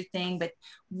website and everything. But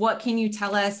what can you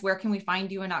tell us? Where can we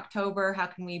find you in October? How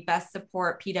can we best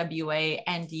support PWA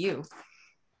and you?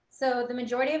 So the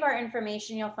majority of our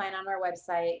information you'll find on our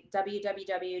website,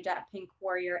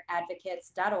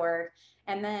 www.pinkwarrioradvocates.org.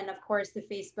 And then, of course, the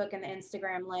Facebook and the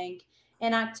Instagram link.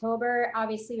 In October,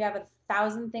 obviously, we have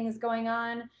 1,000 things going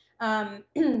on.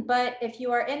 But if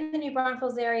you are in the New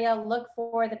Braunfels area, look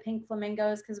for the Pink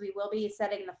Flamingos because we will be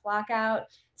setting the flock out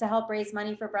to help raise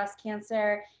money for breast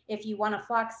cancer. If you want to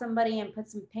flock somebody and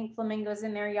put some pink flamingos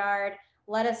in their yard,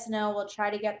 let us know. We'll try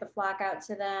to get the flock out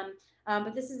to them.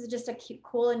 But this is just a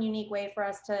cool and unique way for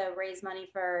us to raise money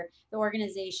for the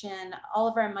organization. All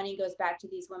of our money goes back to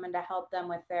these women to help them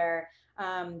with their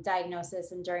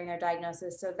diagnosis and during their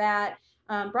diagnosis. So that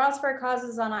Bras for a Cause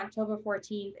is on October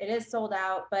 14th. It is sold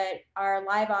out, but our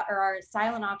our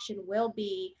silent auction will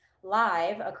be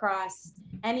live across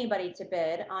anybody to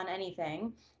bid on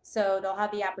anything. So they'll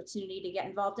have the opportunity to get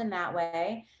involved in that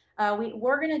way.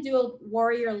 We're going to do a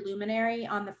warrior luminary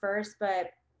on the 1st,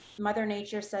 but Mother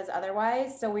Nature says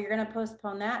otherwise. So we're going to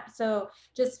postpone that. So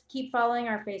just keep following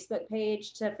our Facebook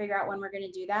page to figure out when we're going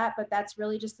to do that. But that's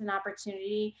really just an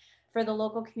opportunity for the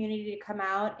local community to come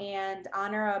out and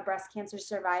honor a breast cancer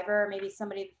survivor, maybe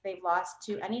somebody that they've lost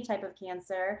to any type of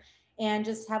cancer, and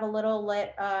just have a little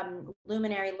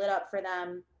luminary lit up for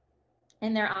them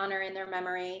in their honor, in their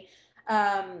memory.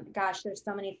 Gosh, there's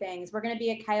so many things. We're going to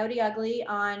be at Coyote Ugly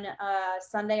on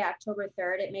Sunday, October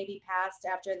 3rd. It may be passed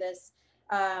after this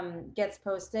gets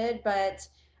posted, but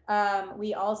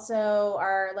we also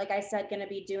are, like I said, going to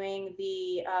be doing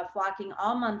the flocking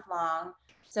all month long.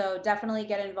 So definitely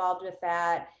get involved with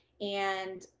that.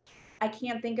 And I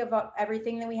can't think of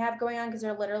everything that we have going on because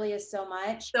there literally is so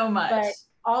much, So much. but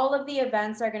all of the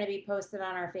events are going to be posted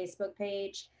on our Facebook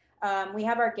page. We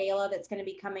have our gala that's going to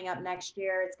be coming up next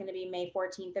year. It's going to be May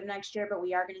 14th of next year, but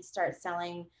we are going to start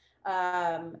selling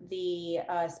the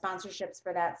sponsorships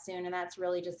for that soon. And that's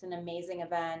really just an amazing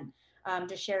event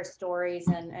to share stories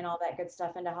and all that good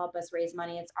stuff and to help us raise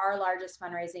money. It's our largest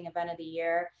fundraising event of the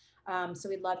year. So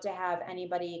we'd love to have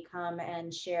anybody come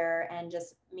and share and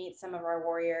just meet some of our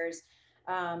warriors.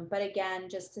 But again,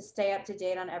 just to stay up to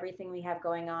date on everything we have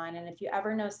going on. And if you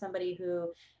ever know somebody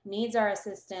who needs our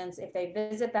assistance, if they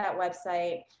visit that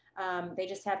website, they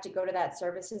just have to go to that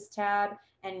services tab,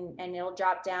 and it'll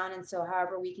drop down. And so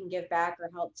however we can give back or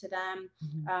help to them,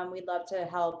 we'd love to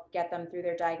help get them through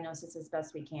their diagnosis as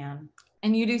best we can.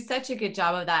 And you do such a good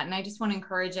job of that. And I just want to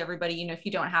encourage everybody, if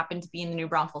you don't happen to be in the New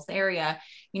Braunfels area,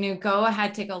 go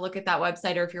ahead, take a look at that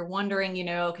website. Or if you're wondering,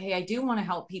 okay, I do want to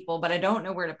help people, but I don't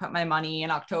know where to put my money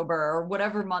in October or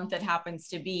whatever month it happens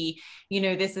to be,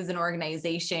 this is an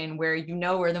organization where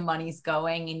where the money's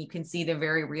going, and you can see the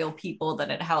very real people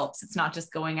that it helps. It's not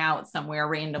just going out somewhere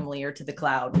randomly or to the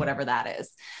cloud, whatever that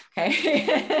is. Okay.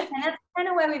 And that's kind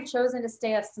of why we've chosen to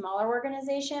stay a smaller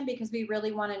organization, because we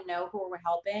really want to know who we're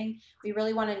helping. We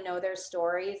really want to know their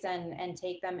stories and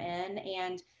take them in.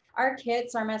 And our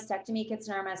kits, our mastectomy kits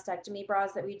and our mastectomy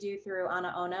bras that we do through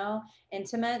Ana Ono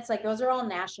Intimates, like those are all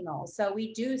national. So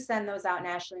we do send those out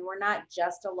nationally. We're not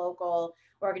just a local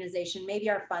organization. Maybe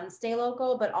our funds stay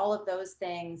local, but all of those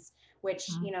things, which,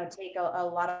 take a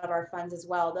lot of our funds as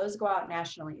well, those go out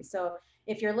nationally. So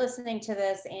if you're listening to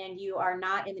this and you are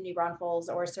not in the New Braunfels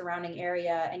or surrounding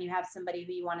area, and you have somebody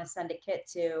who you want to send a kit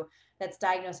to that's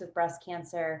diagnosed with breast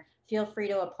cancer, feel free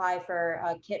to apply for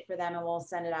a kit for them and we'll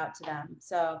send it out to them.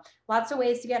 So lots of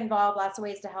ways to get involved, lots of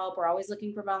ways to help. We're always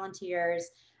looking for volunteers.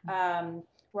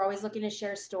 We're always looking to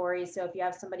share stories. So if you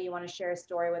have somebody you want to share a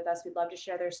story with us, we'd love to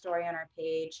share their story on our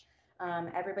page.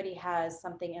 Everybody has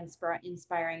something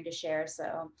inspiring to share.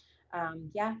 So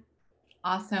yeah.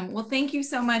 Awesome. Well, thank you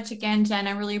so much again, Jen.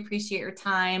 I really appreciate your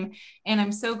time. And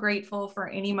I'm so grateful for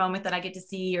any moment that I get to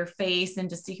see your face and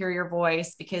just to hear your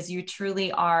voice, because you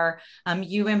truly are,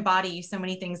 you embody so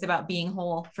many things about being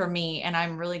whole for me. And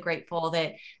I'm really grateful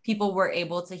that people were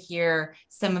able to hear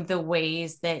some of the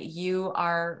ways that you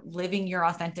are living your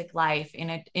authentic life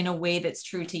in a way that's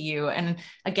true to you. And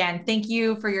again, thank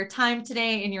you for your time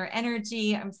today and your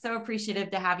energy. I'm so appreciative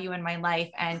to have you in my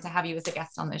life and to have you as a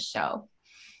guest on this show.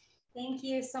 Thank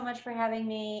you so much for having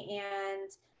me,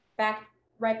 and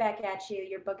right back at you.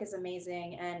 Your book is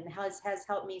amazing and has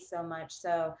helped me so much.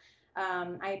 So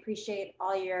I appreciate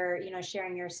all your,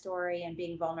 sharing your story and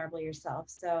being vulnerable yourself.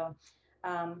 So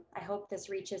I hope this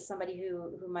reaches somebody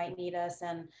who might need us.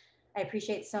 And I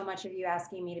appreciate so much of you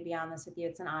asking me to be on this with you.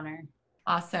 It's an honor.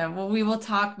 Awesome. Well, we will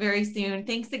talk very soon.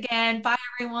 Thanks again. Bye,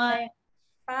 everyone.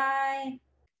 Bye.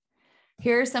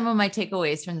 Here are some of my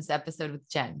takeaways from this episode with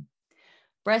Jen.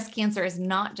 Breast cancer is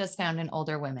not just found in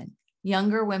older women.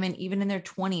 Younger women, even in their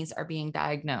 20s, are being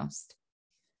diagnosed.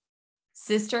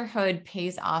 Sisterhood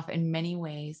pays off in many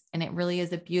ways, and it really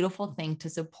is a beautiful thing to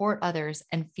support others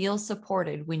and feel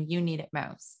supported when you need it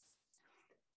most.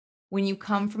 When you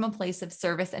come from a place of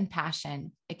service and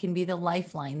passion, it can be the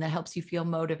lifeline that helps you feel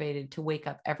motivated to wake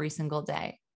up every single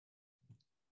day.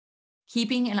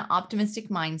 Keeping an optimistic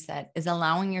mindset is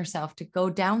allowing yourself to go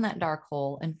down that dark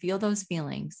hole and feel those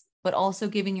feelings, but also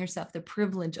giving yourself the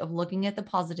privilege of looking at the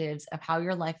positives of how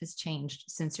your life has changed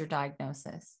since your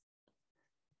diagnosis.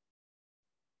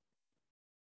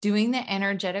 Doing the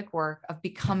energetic work of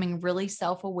becoming really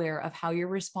self-aware of how you're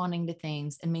responding to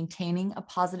things and maintaining a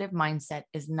positive mindset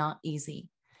is not easy,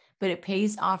 but it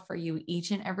pays off for you each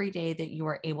and every day that you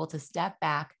are able to step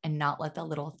back and not let the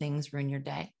little things ruin your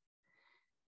day.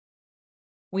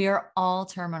 We are all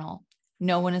terminal.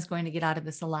 No one is going to get out of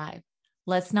this alive.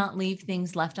 Let's not leave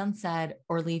things left unsaid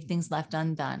or leave things left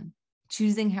undone.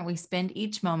 Choosing how we spend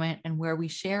each moment and where we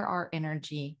share our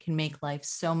energy can make life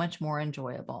so much more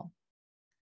enjoyable.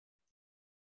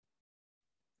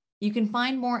 You can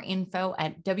find more info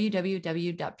at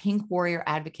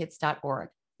www.pinkwarrioradvocates.org.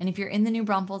 And if you're in the New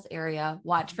Braunfels area,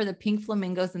 watch for the pink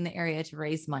flamingos in the area to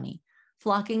raise money.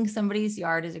 Flocking somebody's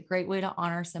yard is a great way to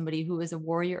honor somebody who is a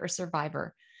warrior or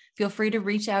survivor. Feel free to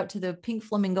reach out to the Pink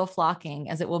Flamingo Flocking,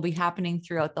 as it will be happening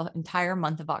throughout the entire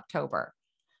month of October.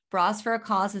 Bras for a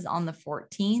Cause is on the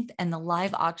 14th, and the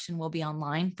live auction will be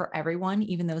online for everyone,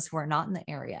 even those who are not in the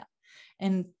area.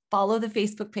 And follow the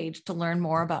Facebook page to learn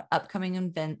more about upcoming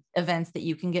events that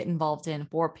you can get involved in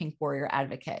for Pink Warrior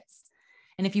Advocates.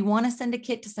 And if you want to send a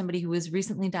kit to somebody who was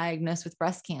recently diagnosed with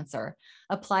breast cancer,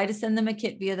 apply to send them a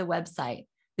kit via the website.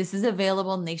 This is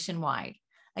available nationwide.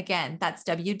 Again, that's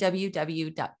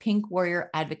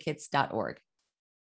www.pinkwarrioradvocates.org.